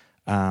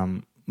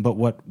 But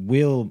what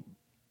will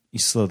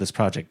slow this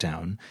project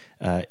down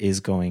is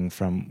going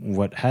from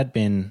what had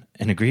been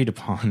an agreed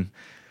upon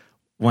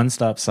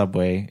one-stop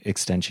subway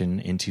extension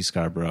into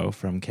Scarborough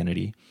from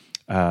Kennedy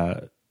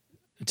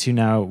to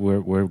now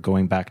we're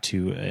going back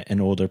to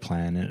an older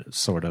plan,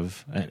 sort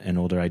of an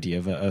older idea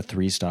of a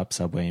three-stop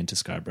subway into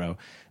Scarborough.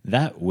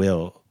 That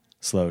will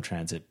slow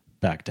transit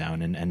back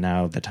down, and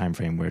now the time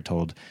frame we're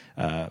told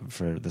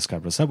for the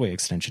Scarborough subway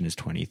extension is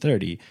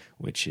 2030,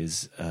 which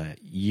is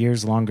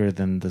years longer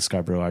than the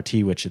Scarborough RT,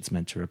 which it's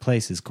meant to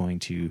replace, is going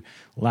to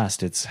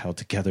last. It's held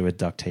together with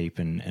duct tape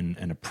and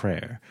a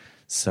prayer.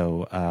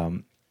 So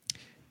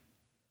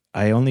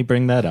I only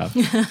bring that up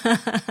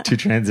to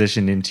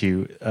transition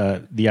into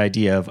the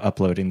idea of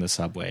uploading the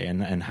subway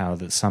and how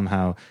that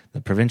somehow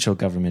the provincial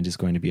government is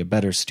going to be a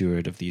better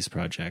steward of these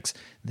projects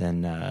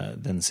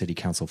than City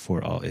Council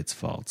for all its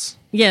faults.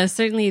 Yeah,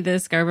 certainly the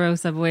Scarborough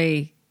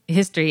subway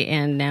history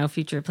and now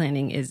future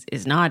planning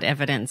is not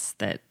evidence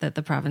that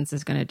the province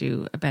is going to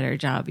do a better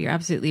job. You're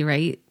absolutely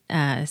right.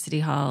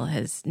 City Hall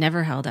has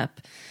never held up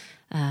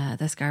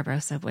the Scarborough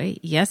subway.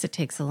 Yes, it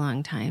takes a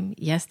long time.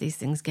 Yes, these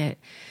things get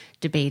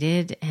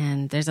debated,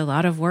 and there's a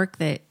lot of work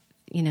that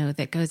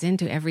goes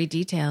into every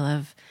detail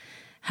of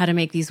how to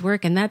make these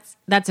work, and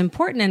that's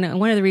important. And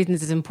one of the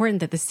reasons it's important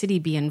that the city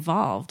be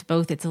involved,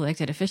 both its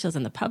elected officials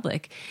and the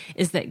public,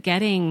 is that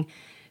getting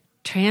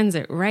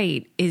transit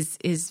right is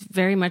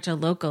very much a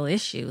local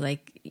issue.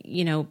 Like,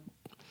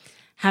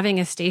 having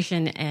a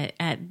station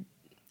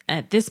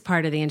at this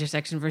part of the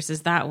intersection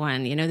versus that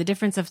one, the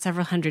difference of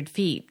several hundred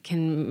feet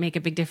can make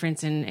a big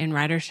difference in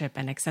ridership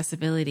and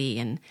accessibility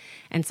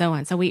and so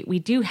on. So we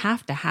do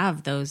have to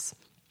have those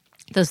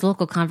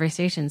local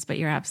conversations, but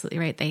you're absolutely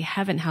right. They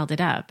haven't held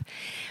it up.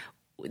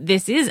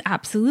 This is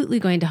absolutely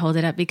going to hold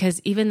it up,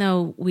 because even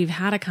though we've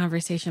had a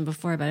conversation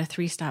before about a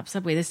 3-stop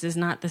subway, this is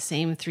not the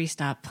same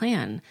 3-stop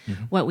plan.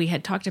 Mm-hmm. What we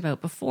had talked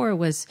about before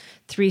was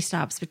 3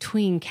 stops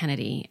between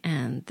Kennedy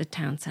and the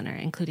town center,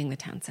 including the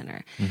town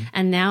center. Mm-hmm.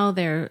 And now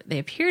they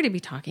appear to be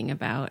talking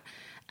about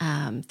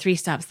 3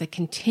 stops that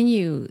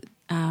continue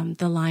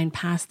the line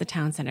past the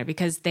town center,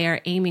 because they are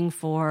aiming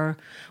for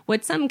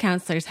what some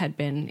councillors had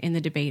been in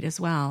the debate as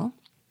well,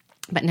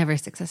 but never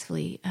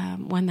successfully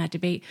won that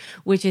debate,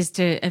 which is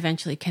to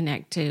eventually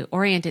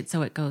orient it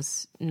so it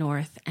goes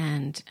north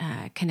and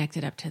connect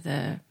it up to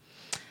the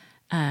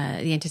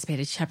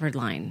anticipated Shepherd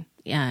line,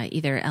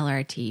 either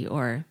LRT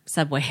or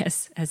subway,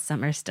 as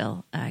some are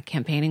still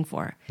campaigning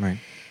for. Right.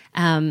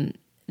 And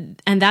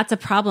that's a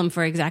problem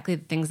for exactly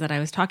the things that I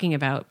was talking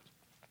about.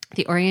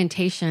 The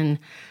orientation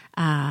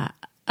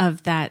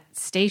of that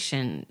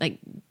station, like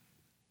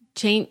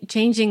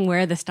changing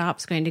where the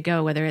stop's going to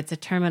go, whether it's a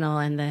terminal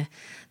and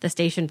the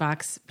station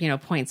box,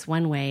 points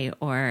one way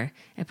or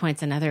it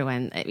points another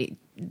one. I mean,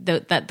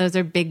 those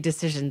are big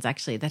decisions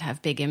actually that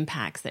have big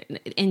impacts,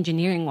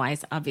 engineering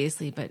wise,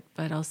 obviously,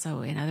 but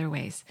also in other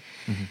ways.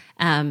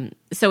 Mm-hmm.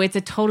 So it's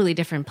a totally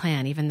different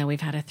plan, even though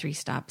we've had a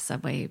 3-stop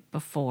subway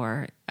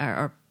before,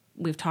 or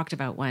we've talked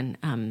about one.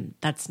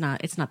 It's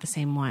not the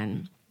same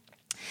one.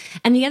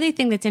 And the other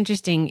thing that's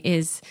interesting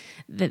is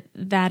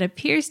that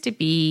appears to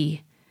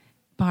be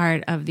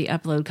part of the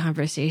upload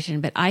conversation,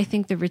 but I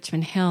think the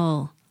Richmond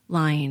Hill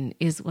line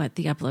is what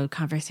the upload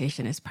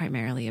conversation is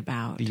primarily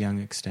about. The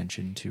Yonge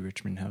extension to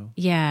Richmond Hill.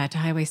 Yeah, to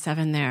Highway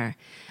 7 there.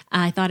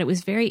 I thought it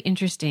was very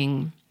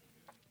interesting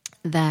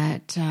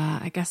that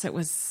I guess it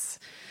was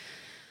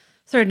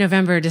sort of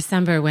November,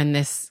 December when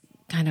this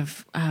kind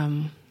of,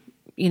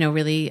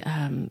 really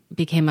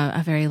became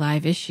a very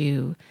live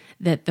issue,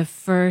 that the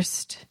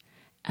first,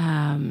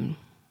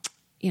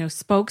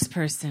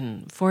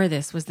 spokesperson for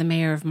this was the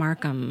mayor of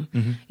Markham,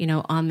 mm-hmm.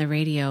 On the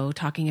radio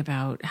talking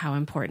about how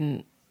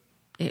important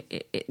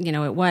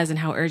it was and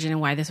how urgent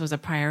and why this was a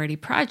priority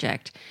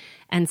project,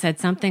 and said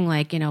something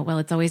like, well,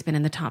 it's always been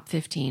in the top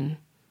 15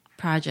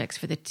 projects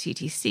for the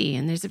TTC.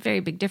 And there's a very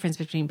big difference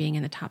between being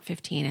in the top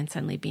 15 and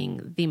suddenly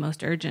being the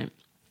most urgent.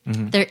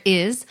 Mm-hmm. There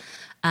is,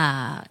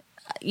 a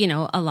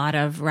lot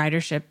of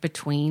ridership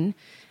between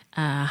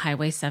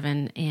Highway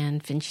 7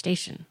 and Finch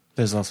Station.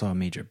 There's also a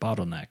major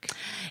bottleneck.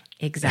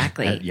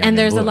 Exactly. And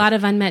there's a lot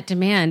of unmet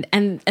demand.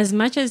 And as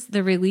much as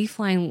the relief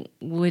line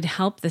would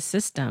help the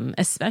system,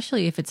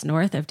 especially if it's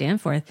north of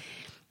Danforth,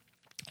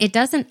 it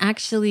isn't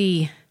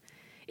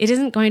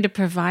going to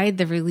provide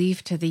the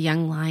relief to the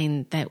Yonge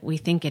line that we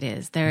think it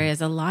is. There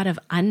is a lot of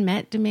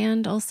unmet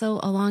demand also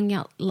along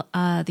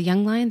the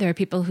Yonge line. There are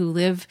people who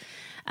live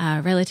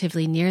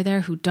relatively near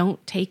there who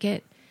don't take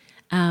it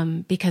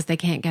because they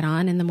can't get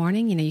on in the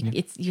morning.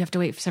 You have to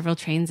wait for several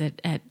trains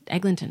at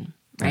Eglinton,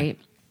 right?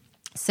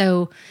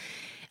 So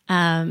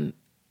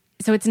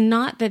it's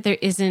not that there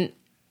isn't,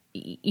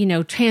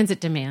 transit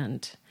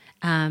demand.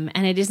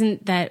 And it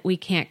isn't that we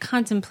can't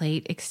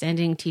contemplate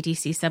extending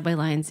TTC subway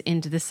lines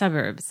into the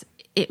suburbs.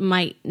 It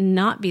might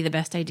not be the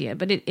best idea,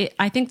 but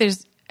I think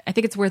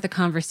it's worth a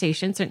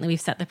conversation. Certainly we've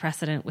set the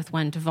precedent with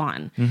one to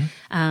Vaughan,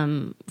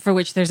 mm-hmm. For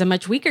which there's a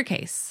much weaker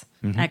case,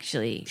 mm-hmm.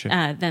 actually, sure.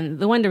 Than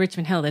the one to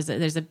Richmond Hill.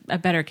 There's a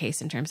better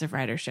case in terms of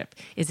ridership.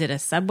 Is it a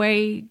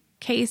subway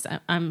case?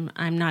 I'm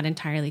not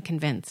entirely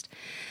convinced.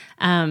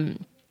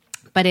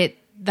 But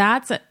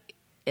that's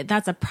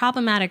a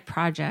problematic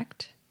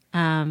project.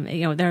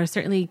 There are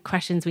certainly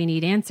questions we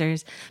need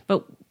answers,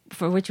 but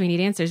for which we need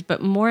answers.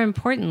 But more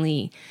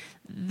importantly,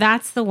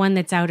 that's the one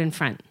that's out in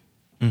front.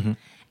 Mm-hmm.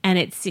 And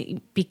it's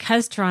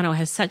because Toronto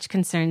has such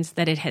concerns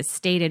that it has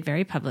stated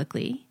very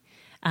publicly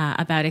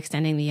about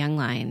extending the Yonge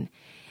line.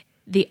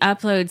 The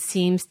upload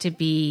seems to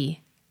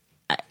be,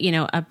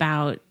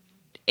 about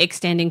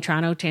extending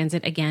Toronto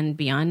Transit again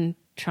beyond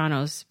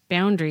Toronto's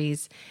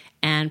boundaries,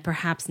 and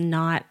perhaps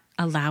not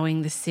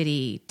allowing the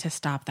city to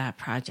stop that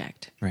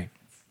project. Right.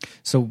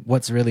 So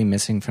what's really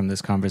missing from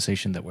this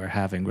conversation that we're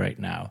having right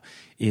now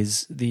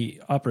is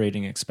the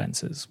operating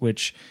expenses,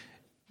 which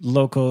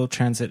local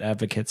transit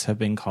advocates have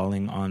been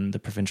calling on the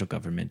provincial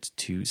government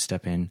to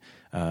step in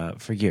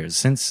for years.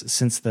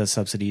 Since the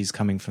subsidies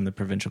coming from the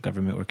provincial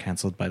government were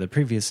cancelled by the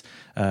previous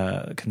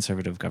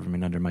Conservative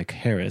government under Mike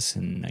Harris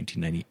in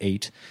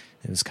 1998,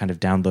 it was kind of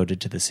downloaded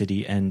to the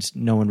city, and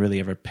no one really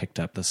ever picked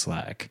up the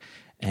slack.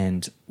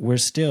 And we're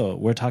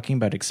talking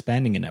about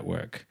expanding a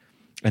network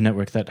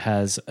that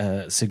has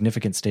a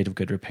significant state of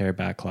good repair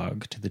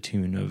backlog to the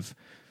tune of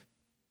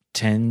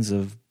tens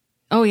of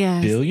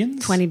billions?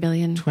 $20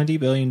 billion. $20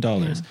 billion.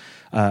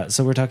 Yeah.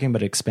 So we're talking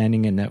about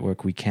expanding a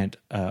network we can't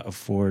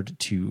afford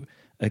to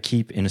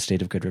keep in a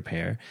state of good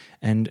repair.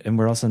 And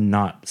we're also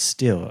not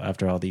still,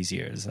 after all these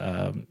years,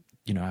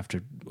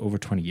 after over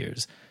 20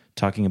 years,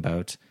 talking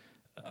about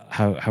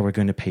how we're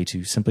going to pay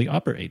to simply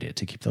operate it,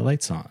 to keep the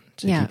lights on,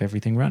 to keep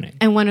everything running.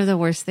 And one of the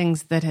worst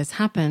things that has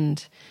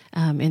happened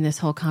in this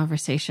whole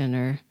conversation,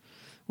 or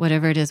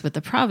whatever it is with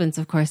the province,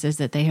 of course, is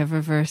that they have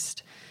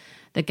reversed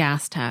the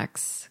gas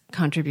tax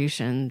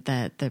contribution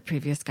that the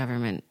previous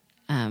government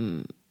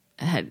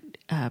had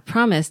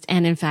promised.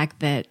 And in fact,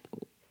 that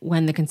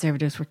when the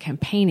Conservatives were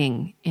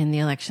campaigning in the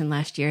election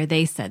last year,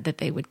 they said that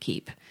they would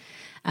keep.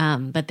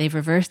 But they've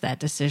reversed that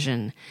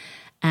decision.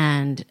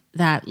 And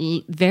that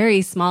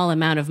very small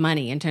amount of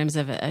money in terms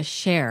of a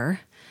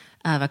share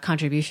of a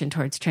contribution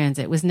towards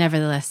transit was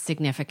nevertheless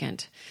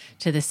significant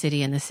to the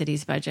city and the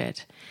city's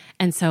budget.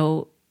 And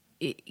so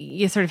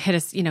you sort of hit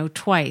us,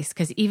 twice,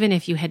 because even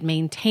if you had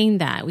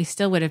maintained that, we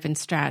still would have been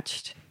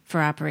stretched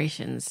for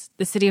operations.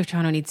 The city of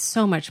Toronto needs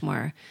so much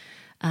more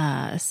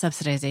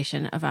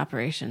subsidization of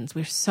operations.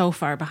 We're so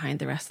far behind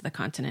the rest of the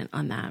continent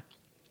on that.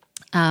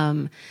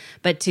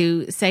 But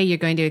to say you're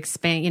going to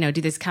expand,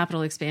 do this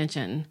capital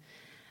expansion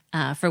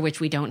for which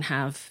we don't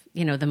have,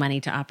 the money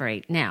to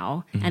operate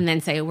now, mm-hmm. and then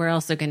say we're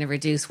also going to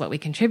reduce what we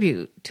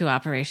contribute to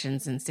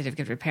operations in state of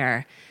good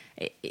repair,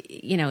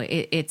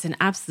 it's an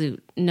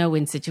absolute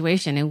no-win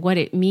situation. And what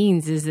it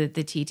means is that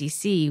the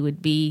TTC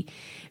would be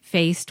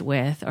faced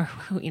with, or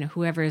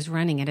whoever is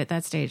running it at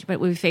that stage, but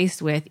would be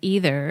faced with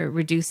either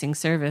reducing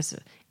service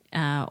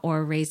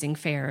or raising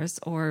fares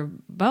or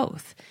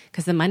both,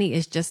 because the money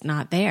is just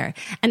not there.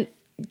 And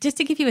just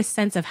to give you a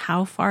sense of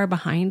how far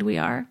behind we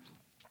are,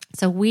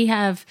 so we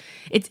have,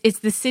 it's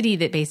the city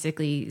that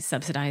basically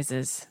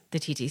subsidizes the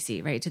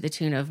TTC, right, to the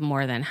tune of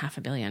more than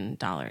 $500 million.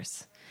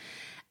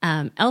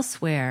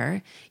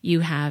 Elsewhere, you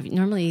have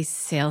normally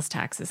sales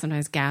taxes,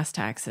 sometimes gas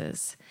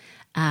taxes,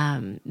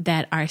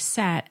 that are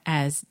set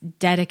as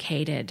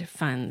dedicated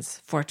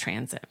funds for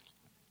transit,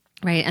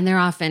 right? And they're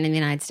often in the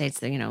United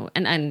States,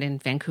 and in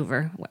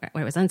Vancouver, where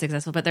it was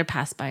unsuccessful, but they're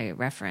passed by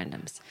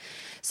referendums.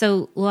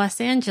 So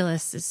Los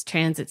Angeles'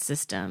 transit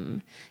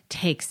system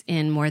takes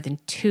in more than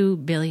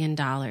 $2 billion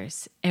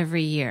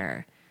every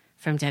year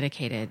from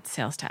dedicated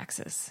sales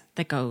taxes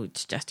that go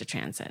just to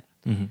transit,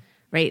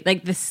 right?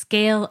 Like the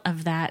scale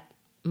of that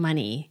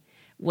money,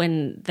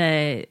 when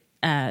the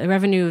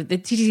revenue, the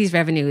TTC's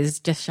revenue is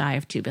just shy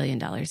of $2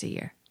 billion a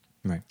year.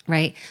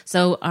 Right.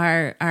 So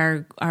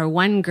our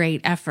one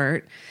great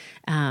effort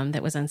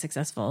that was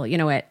unsuccessful,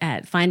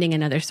 at finding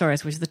another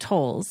source, which is the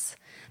tolls,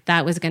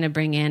 that was going to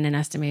bring in an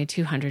estimated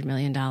 $200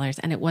 million,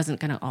 and it wasn't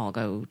going to all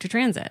go to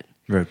transit.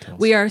 Road tolls.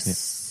 We are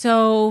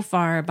so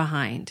far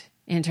behind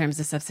in terms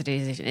of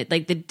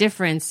subsidization. The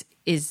difference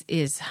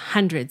is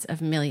hundreds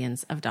of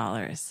millions of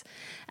dollars.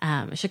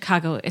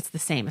 Chicago, it's the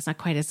same. It's not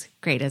quite as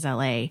great as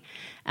LA.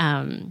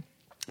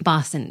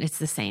 Boston, it's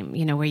the same.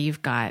 Where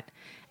you've got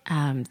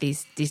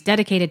these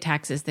dedicated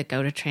taxes that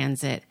go to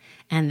transit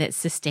and that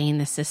sustain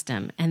the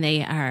system, and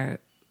they are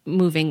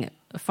moving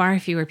far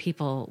fewer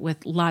people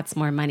with lots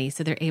more money,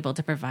 so they're able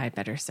to provide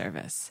better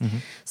service.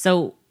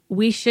 So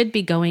we should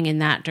be going in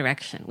that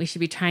direction. We should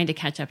be trying to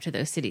catch up to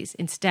those cities.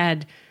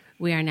 Instead,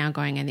 we are now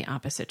going in the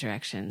opposite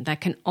direction.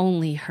 That can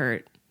only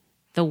hurt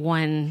the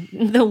one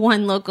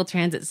local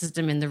transit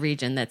system in the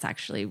region that's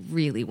actually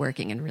really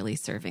working and really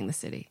serving the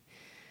city.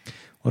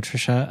 Well,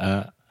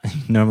 Tricia,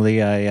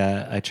 normally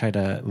I try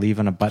to leave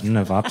on a button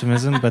of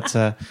optimism, but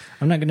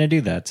I'm not going to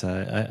do that.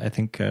 I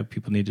think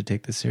people need to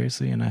take this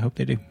seriously, and I hope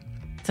they do.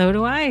 So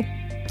do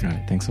I. All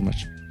right. Thanks so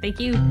much. Thank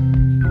you.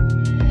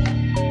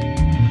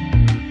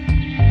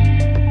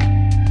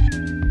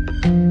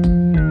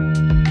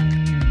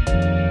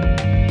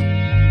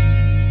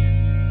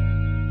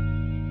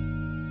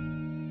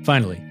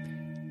 Finally,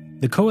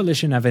 the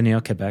Coalition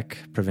Avenir Québec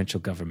provincial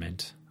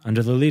government,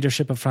 under the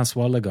leadership of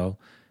François Legault,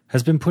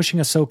 has been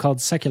pushing a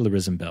so-called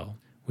secularism bill,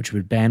 which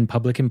would ban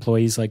public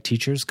employees like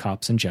teachers,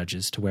 cops, and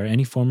judges to wear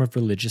any form of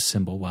religious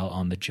symbol while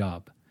on the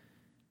job.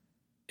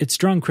 It's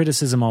drawn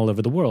criticism all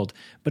over the world,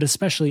 but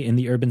especially in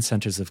the urban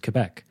centers of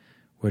Quebec,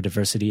 where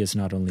diversity is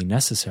not only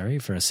necessary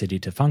for a city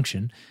to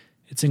function,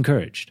 it's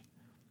encouraged.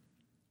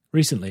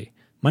 Recently,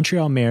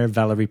 Montreal Mayor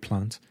Valérie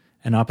Plante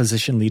and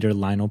opposition leader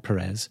Lionel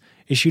Perez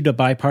issued a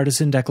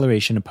bipartisan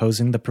declaration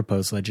opposing the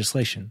proposed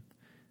legislation,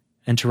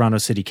 and Toronto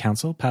City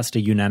Council passed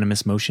a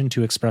unanimous motion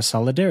to express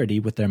solidarity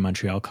with their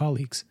Montreal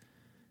colleagues.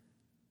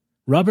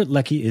 Robert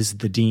Leckie is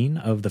the Dean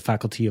of the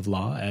Faculty of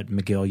Law at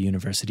McGill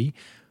University.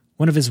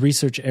 One of his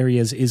research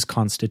areas is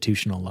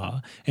constitutional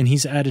law, and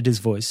he's added his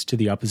voice to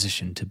the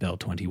opposition to Bill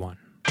 21.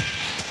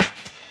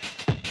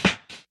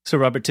 So,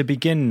 Robert, to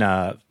begin,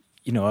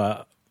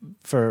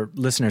 for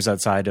listeners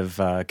outside of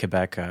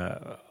Quebec,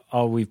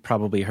 all we've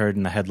probably heard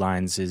in the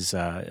headlines is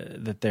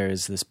that there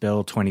is this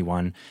Bill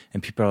 21,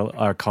 and people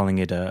are calling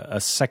it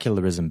a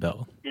secularism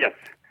bill. Yes.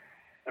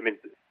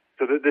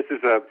 So this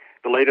is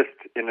the latest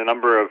in a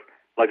number of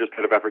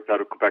legislative efforts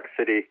out of Quebec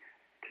City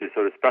to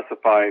sort of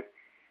specify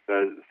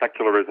the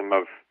secularism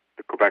of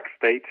the Quebec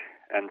state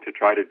and to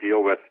try to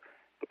deal with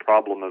the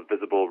problem of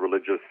visible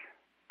religious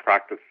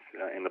practice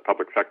in the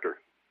public sector.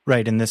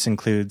 Right, and this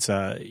includes,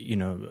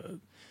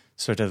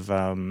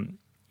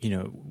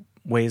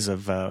 ways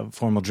of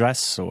formal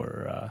dress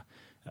or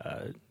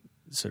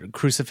sort of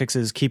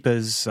crucifixes,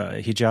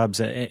 kippas,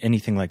 hijabs,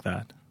 anything like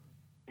that.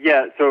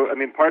 Yeah, so,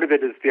 part of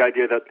it is the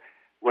idea that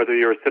whether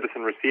you're a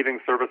citizen receiving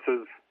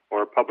services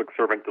or a public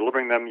servant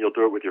delivering them, you'll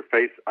do it with your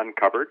face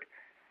uncovered.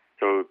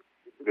 So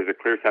there's a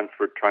clear sense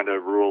for trying to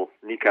rule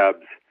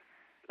niqabs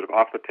sort of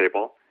off the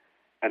table.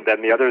 And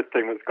then the other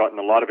thing that's gotten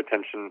a lot of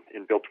attention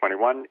in Bill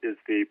 21 is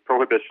the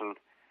prohibition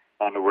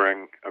on the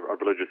wearing of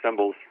religious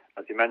symbols,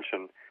 as you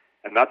mentioned.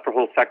 And that's for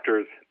whole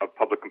sectors of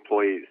public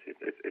employees.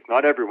 It's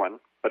not everyone,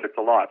 but it's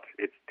a lot.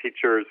 It's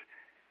teachers,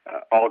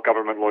 all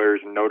government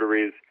lawyers and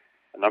notaries,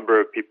 a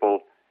number of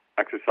people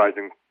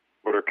exercising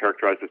what are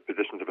characterized as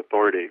positions of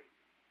authority.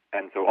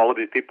 And so all of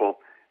these people,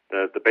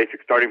 the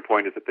basic starting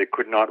point is that they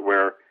could not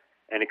wear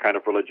any kind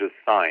of religious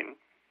sign.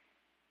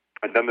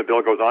 And then the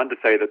bill goes on to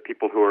say that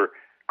people who are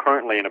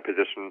currently in a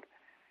position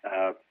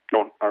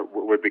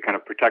would be kind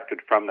of protected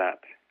from that.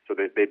 So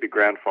they'd be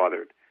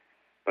grandfathered.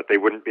 But they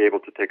wouldn't be able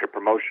to take a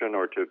promotion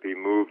or to be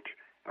moved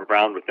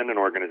around within an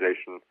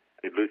organization.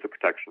 They'd lose the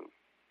protection.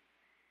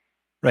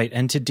 Right.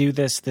 And to do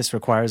this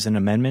requires an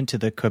amendment to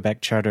the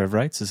Quebec Charter of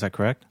Rights. Is that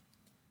correct?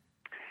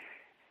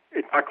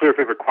 it's not clear if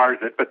it requires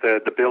it, but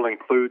the bill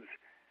includes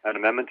an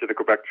amendment to the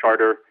Quebec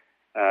Charter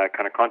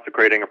kind of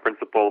consecrating a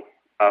principle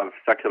of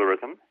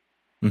secularism.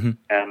 Mm-hmm.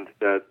 And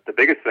the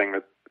biggest thing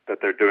that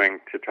they're doing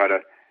to try to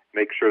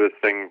make sure this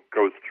thing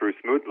goes through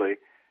smoothly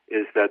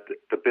is that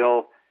the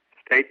bill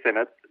states in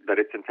it that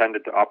it's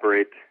intended to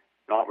operate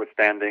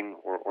notwithstanding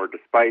or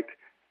despite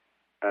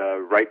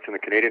rights in the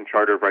Canadian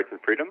Charter of Rights and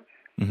Freedoms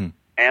mm-hmm.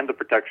 and the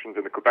protections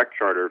in the Quebec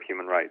Charter of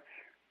Human Rights.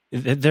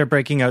 They're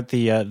breaking out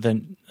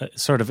the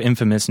sort of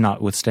infamous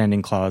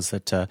notwithstanding clause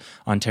that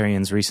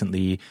Ontarians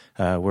recently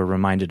were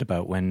reminded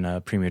about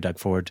when Premier Doug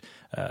Ford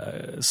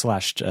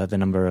slashed the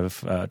number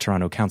of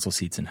Toronto council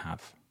seats in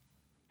half.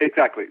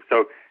 Exactly.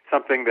 So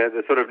something that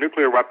the sort of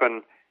nuclear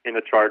weapon in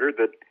the Charter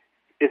that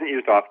isn't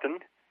used often,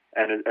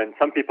 and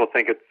some people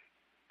think it's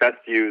best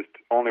used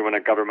only when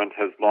a government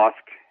has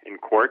lost in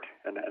court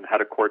and had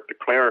a court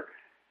declare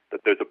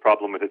that there's a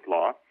problem with its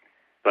law.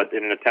 But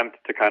in an attempt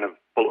to kind of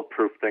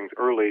bulletproof things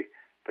early,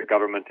 the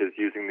government is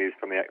using these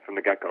from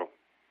the get-go.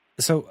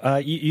 So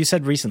you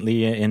said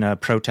recently in a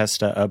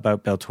protest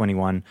about Bill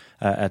 21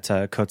 at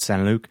Côte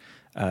Saint-Luc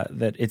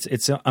that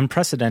it's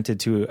unprecedented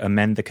to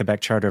amend the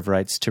Quebec Charter of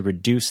Rights to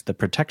reduce the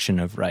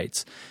protection of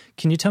rights.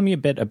 Can you tell me a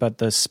bit about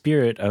the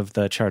spirit of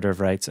the Charter of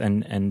Rights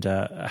and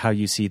how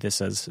you see this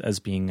as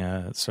being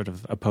sort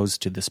of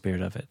opposed to the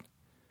spirit of it?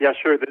 Yeah,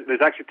 sure.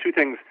 There's actually two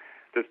things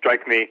that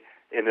strike me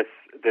in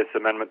this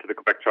amendment to the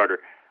Quebec Charter.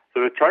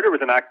 So the Charter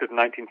was enacted in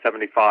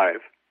 1975.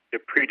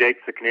 It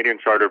predates the Canadian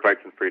Charter of Rights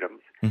and Freedoms.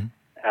 Mm-hmm.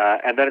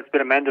 And then it's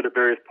been amended at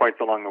various points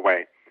along the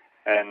way.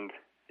 And,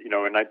 in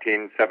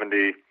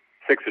 1976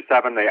 or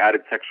 7, they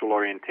added sexual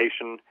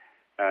orientation,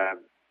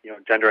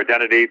 gender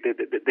identity.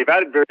 They've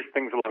added various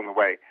things along the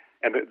way.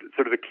 And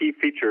sort of the key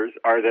features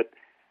are that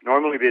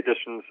normally the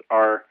additions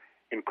are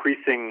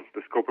increasing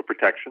the scope of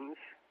protections.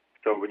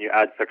 So when you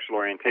add sexual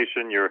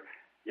orientation, you're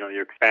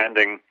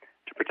expanding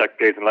to protect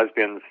gays and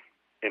lesbians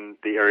in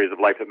the areas of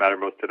life that matter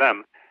most to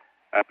them.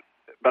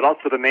 But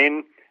also the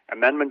main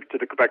amendments to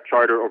the Quebec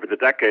Charter over the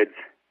decades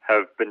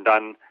have been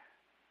done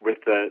with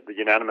the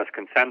unanimous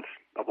consent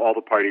of all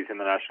the parties in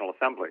the National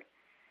Assembly.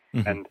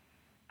 Mm-hmm. And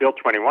Bill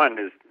 21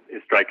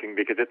 is striking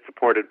because it's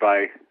supported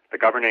by the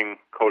governing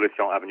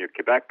Coalition Avenir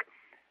Québec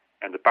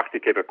and the Parti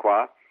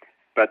québécois,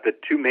 but the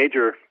two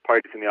major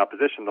parties in the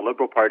opposition, the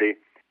Liberal Party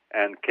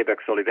and Québec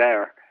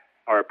Solidaire,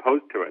 are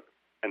opposed to it.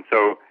 And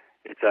so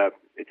it's a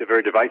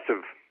very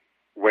divisive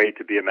way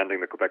to be amending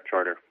the Quebec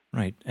Charter.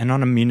 Right. And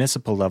on a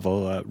municipal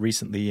level,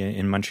 recently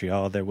in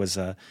Montreal, there was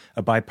a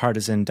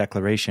bipartisan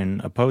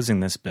declaration opposing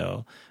this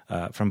bill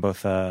from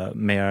both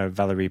Mayor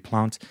Valérie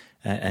Plante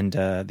and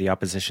the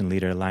opposition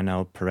leader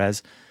Lionel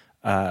Perez.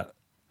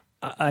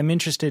 I'm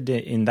interested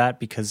in that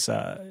because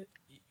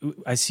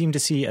I seem to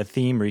see a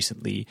theme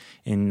recently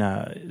in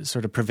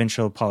sort of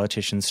provincial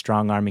politicians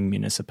strong-arming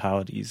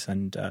municipalities.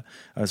 And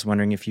I was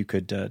wondering if you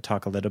could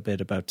talk a little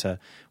bit about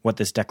what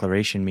this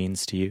declaration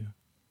means to you.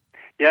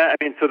 Yeah,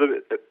 so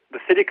the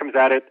city comes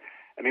at it.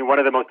 One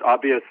of the most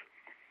obvious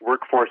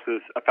workforces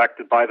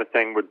affected by the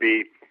thing would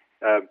be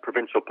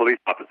provincial police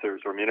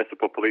officers or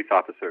municipal police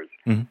officers.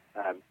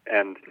 Mm-hmm.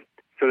 And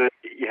so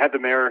you had the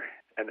mayor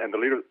and the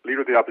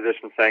leader of the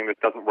opposition saying this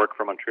doesn't work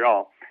for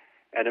Montreal.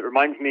 And it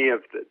reminds me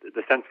of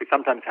the sense we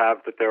sometimes have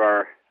that there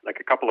are like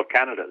a couple of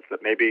Canadas, that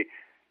maybe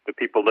the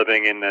people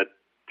living in the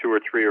 2 or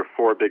 3 or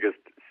 4 biggest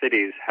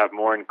cities have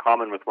more in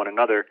common with one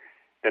another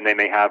than they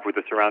may have with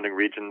the surrounding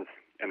regions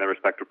in their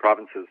respective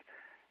provinces.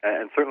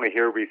 And certainly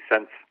here we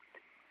sense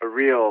a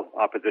real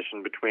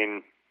opposition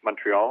between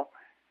Montreal,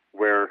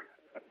 where,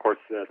 of course,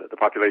 the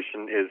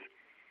population is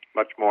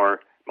much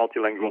more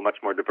multilingual, much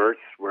more diverse,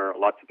 where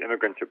lots of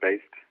immigrants are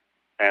based,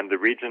 and the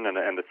region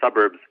and the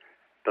suburbs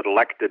that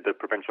elected the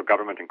provincial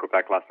government in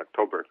Quebec last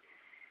October.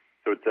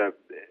 So it's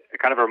a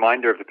kind of a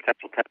reminder of the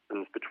potential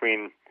tensions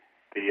between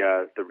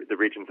the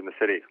regions in the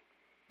city.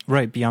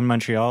 Right. Beyond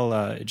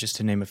Montreal, just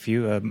to name a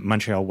few,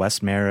 Montreal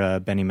West Mayor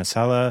Benny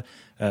Masala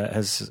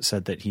has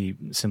said that he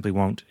simply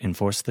won't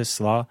enforce this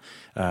law.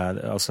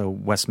 Also,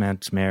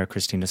 Westmount Mayor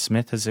Christina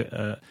Smith has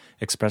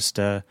expressed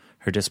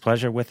her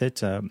displeasure with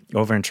it.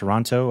 Over in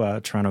Toronto,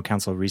 Toronto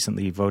Council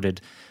recently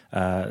voted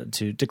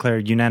to declare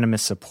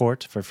unanimous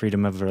support for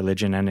freedom of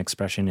religion and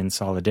expression in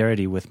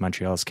solidarity with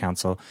Montreal's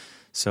council.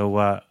 So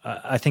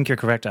I think you're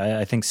correct.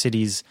 I think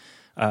cities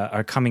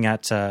are coming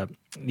at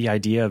the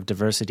idea of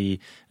diversity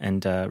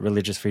and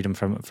religious freedom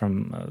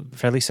from a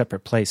fairly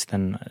separate place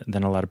than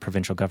a lot of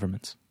provincial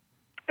governments.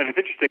 And it's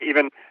interesting,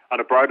 even on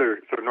a broader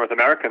sort of North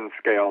American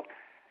scale,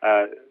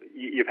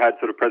 you've had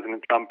sort of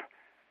President Trump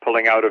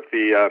pulling out of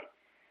the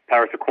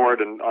Paris Accord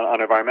and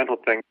on environmental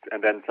things,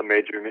 and then some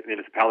major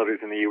municipalities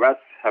in the U.S.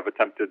 have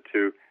attempted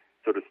to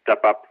sort of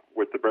step up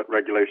with the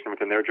regulation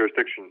within their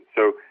jurisdiction.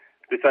 So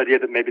this idea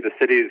that maybe the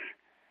cities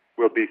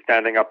will be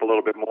standing up a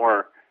little bit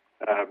more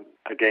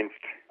against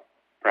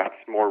perhaps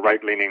more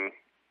right-leaning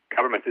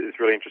governments is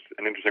really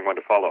an interesting one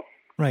to follow.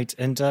 Right.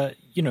 And,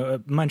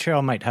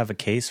 Montreal might have a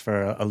case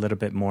for a little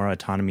bit more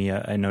autonomy.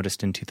 I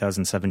noticed in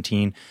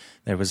 2017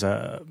 there was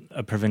a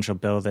provincial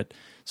bill that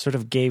sort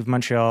of gave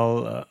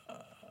Montreal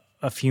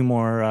a few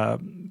more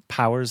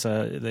powers.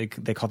 They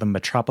call them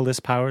metropolis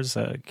powers.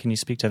 Can you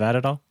speak to that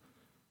at all?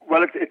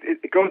 Well,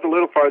 it goes a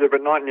little farther,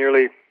 but not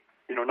nearly,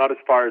 not as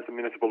far as the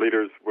municipal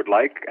leaders would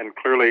like, and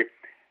clearly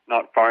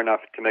not far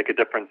enough to make a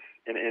difference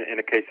in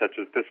a case such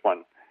as this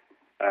one.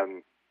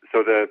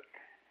 So the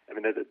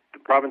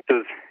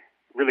provinces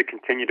really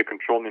continue to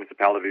control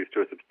municipalities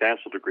to a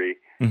substantial degree,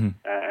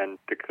 and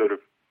to sort of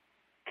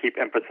keep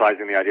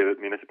emphasizing the idea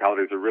that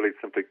municipalities are really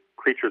simply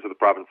creatures of the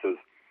provinces,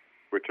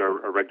 which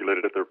are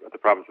regulated at the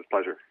province's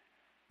pleasure.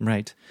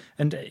 Right.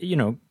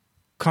 And,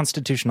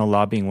 constitutional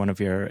law being one of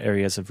your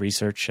areas of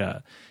research,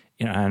 and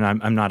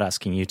I'm not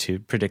asking you to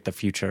predict the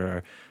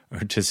future or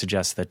to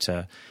suggest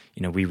that,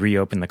 we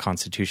reopen the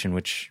Constitution,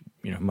 which,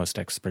 most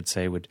experts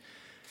say would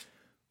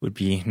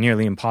be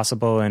nearly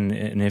impossible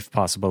and if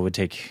possible would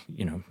take,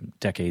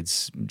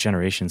 decades,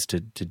 generations to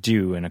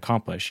do and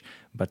accomplish.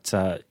 But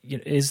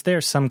is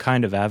there some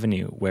kind of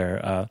avenue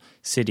where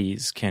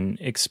cities can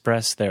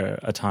express their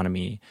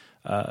autonomy,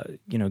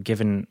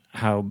 given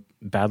how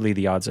badly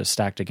the odds are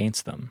stacked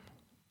against them?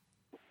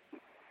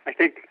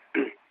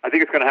 I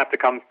think it's going to have to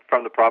come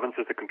from the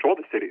provinces that control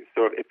the cities.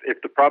 So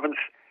if a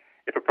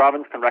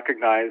province can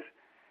recognize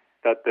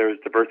that there's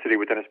diversity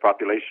within its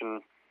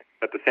population,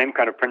 that the same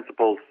kind of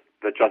principles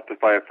that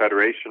justify a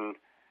federation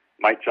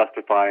might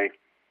justify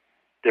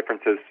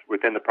differences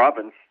within the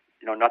province,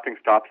 nothing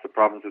stops the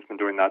provinces from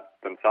doing that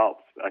themselves.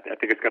 I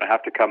think it's going to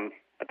have to come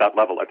at that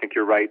level. I think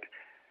you're right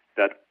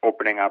that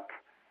opening up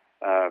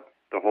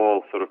the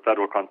whole sort of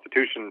federal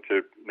constitution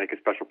to make a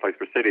special place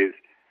for cities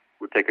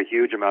would take a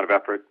huge amount of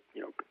effort,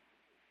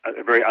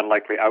 a very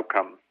unlikely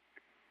outcome.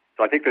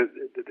 So I think that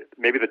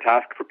maybe the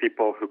task for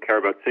people who care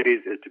about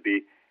cities is to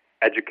be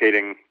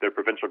educating their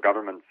provincial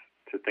governments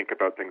to think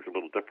about things a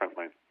little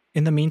differently.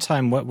 In the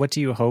meantime, what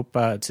do you hope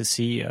to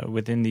see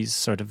within these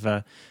sort of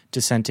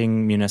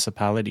dissenting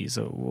municipalities?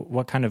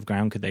 What kind of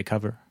ground could they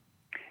cover?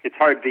 It's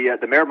hard.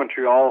 The mayor of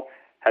Montreal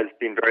has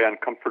been very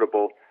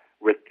uncomfortable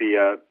with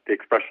the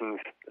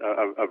expressions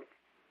of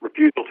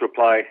refusal to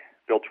apply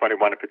Bill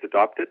 21 if it's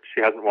adopted.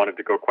 She hasn't wanted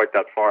to go quite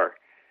that far.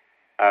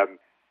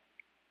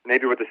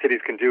 Maybe what the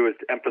cities can do is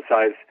to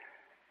emphasize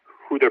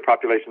who their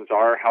populations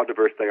are, how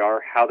diverse they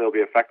are, how they'll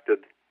be affected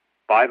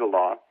by the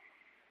law,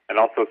 and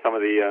also some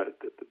of the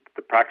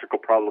practical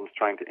problems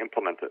trying to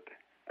implement it.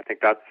 I think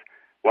that's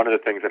one of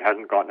the things that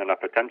hasn't gotten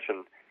enough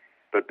attention.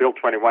 But Bill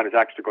 21 is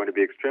actually going to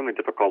be extremely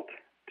difficult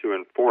to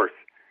enforce.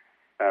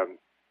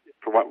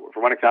 For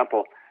one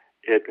example,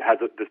 it has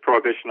this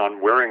prohibition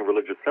on wearing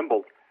religious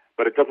symbols,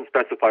 but it doesn't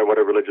specify what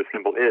a religious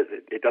symbol is.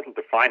 It doesn't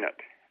define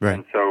it. Right.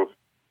 And so,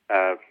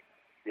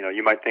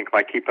 you might think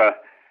my kippah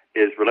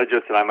is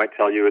religious, and I might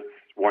tell you it's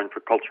worn for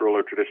cultural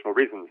or traditional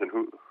reasons. And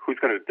who's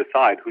going to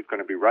decide who's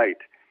going to be right?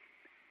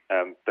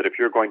 But if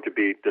you're going to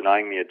be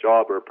denying me a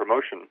job or a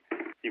promotion,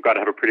 you've got to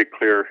have a pretty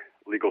clear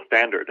legal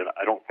standard, and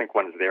I don't think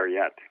one is there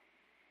yet.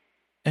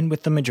 And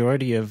with the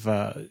majority of,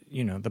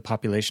 the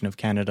population of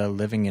Canada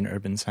living in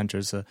urban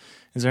centres,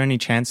 is there any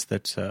chance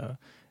that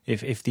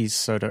if these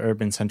sort of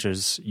urban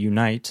centres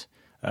unite,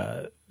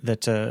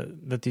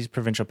 that these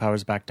provincial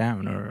powers back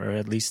down, or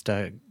at least,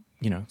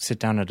 sit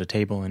down at a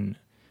table and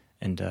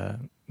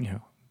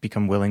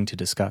become willing to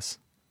discuss?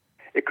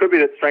 It could be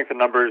that strength in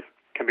numbers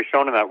can be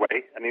shown in that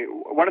way. I mean,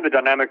 one of the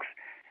dynamics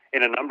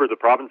in a number of the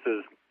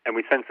provinces, and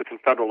we sense this in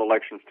federal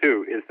elections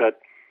too, is that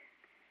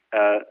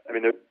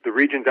the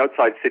regions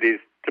outside cities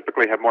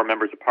typically have more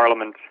members of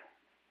parliament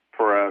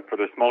for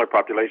their smaller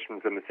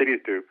populations than the cities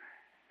do,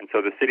 and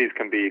so the cities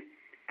can be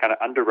kind of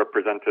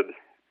underrepresented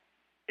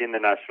in the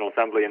National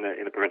Assembly, in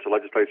the provincial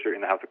legislature,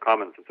 in the House of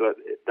Commons, and so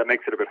that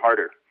makes it a bit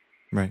harder.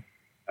 Right.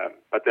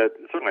 But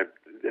certainly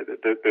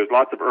there's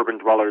lots of urban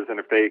dwellers, and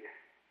if there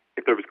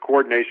was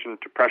coordination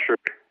to pressure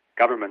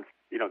governments,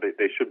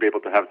 they should be able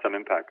to have some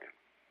impact.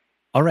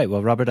 All right.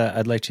 Well, Robert,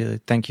 I'd like to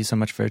thank you so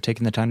much for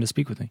taking the time to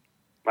speak with me.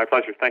 My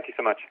pleasure. Thank you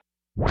so much.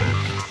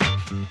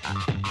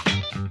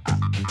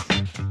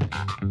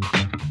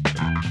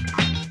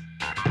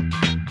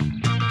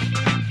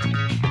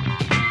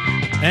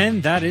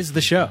 And that is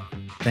the show.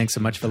 Thanks so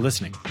much for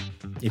listening.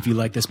 If you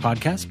like this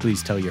podcast,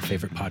 please tell your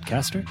favorite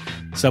podcaster,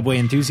 Subway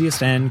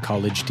enthusiast, and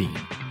college dean.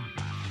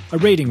 A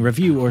rating,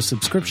 review, or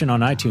subscription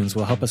on iTunes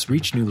will help us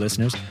reach new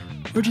listeners,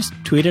 or just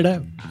tweet it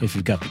out if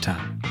you've got the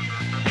time.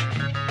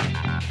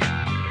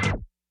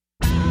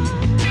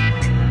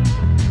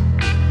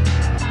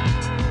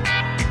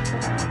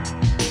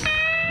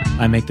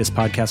 I make this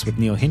podcast with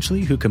Neil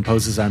Hinchley, who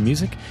composes our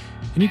music,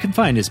 and you can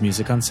find his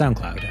music on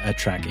SoundCloud at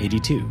track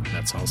 82.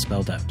 That's all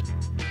spelled out.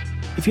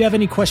 If you have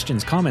any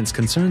questions, comments,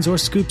 concerns, or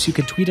scoops, you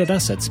can tweet at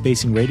us at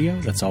Spacing Radio,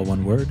 that's all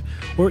one word,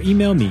 or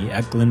email me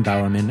at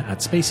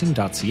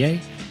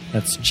glynbowerman@spacing.ca.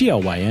 That's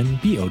GLYNBOWERMAN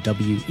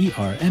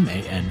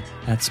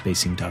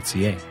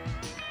 @spacing.ca.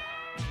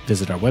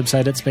 Visit our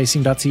website at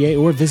spacing.ca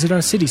or visit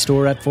our city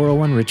store at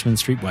 401 Richmond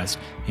Street West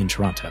in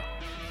Toronto.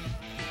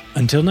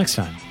 Until next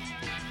time,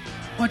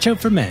 watch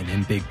out for men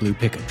in big blue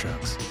pickup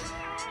trucks.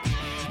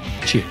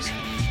 Cheers.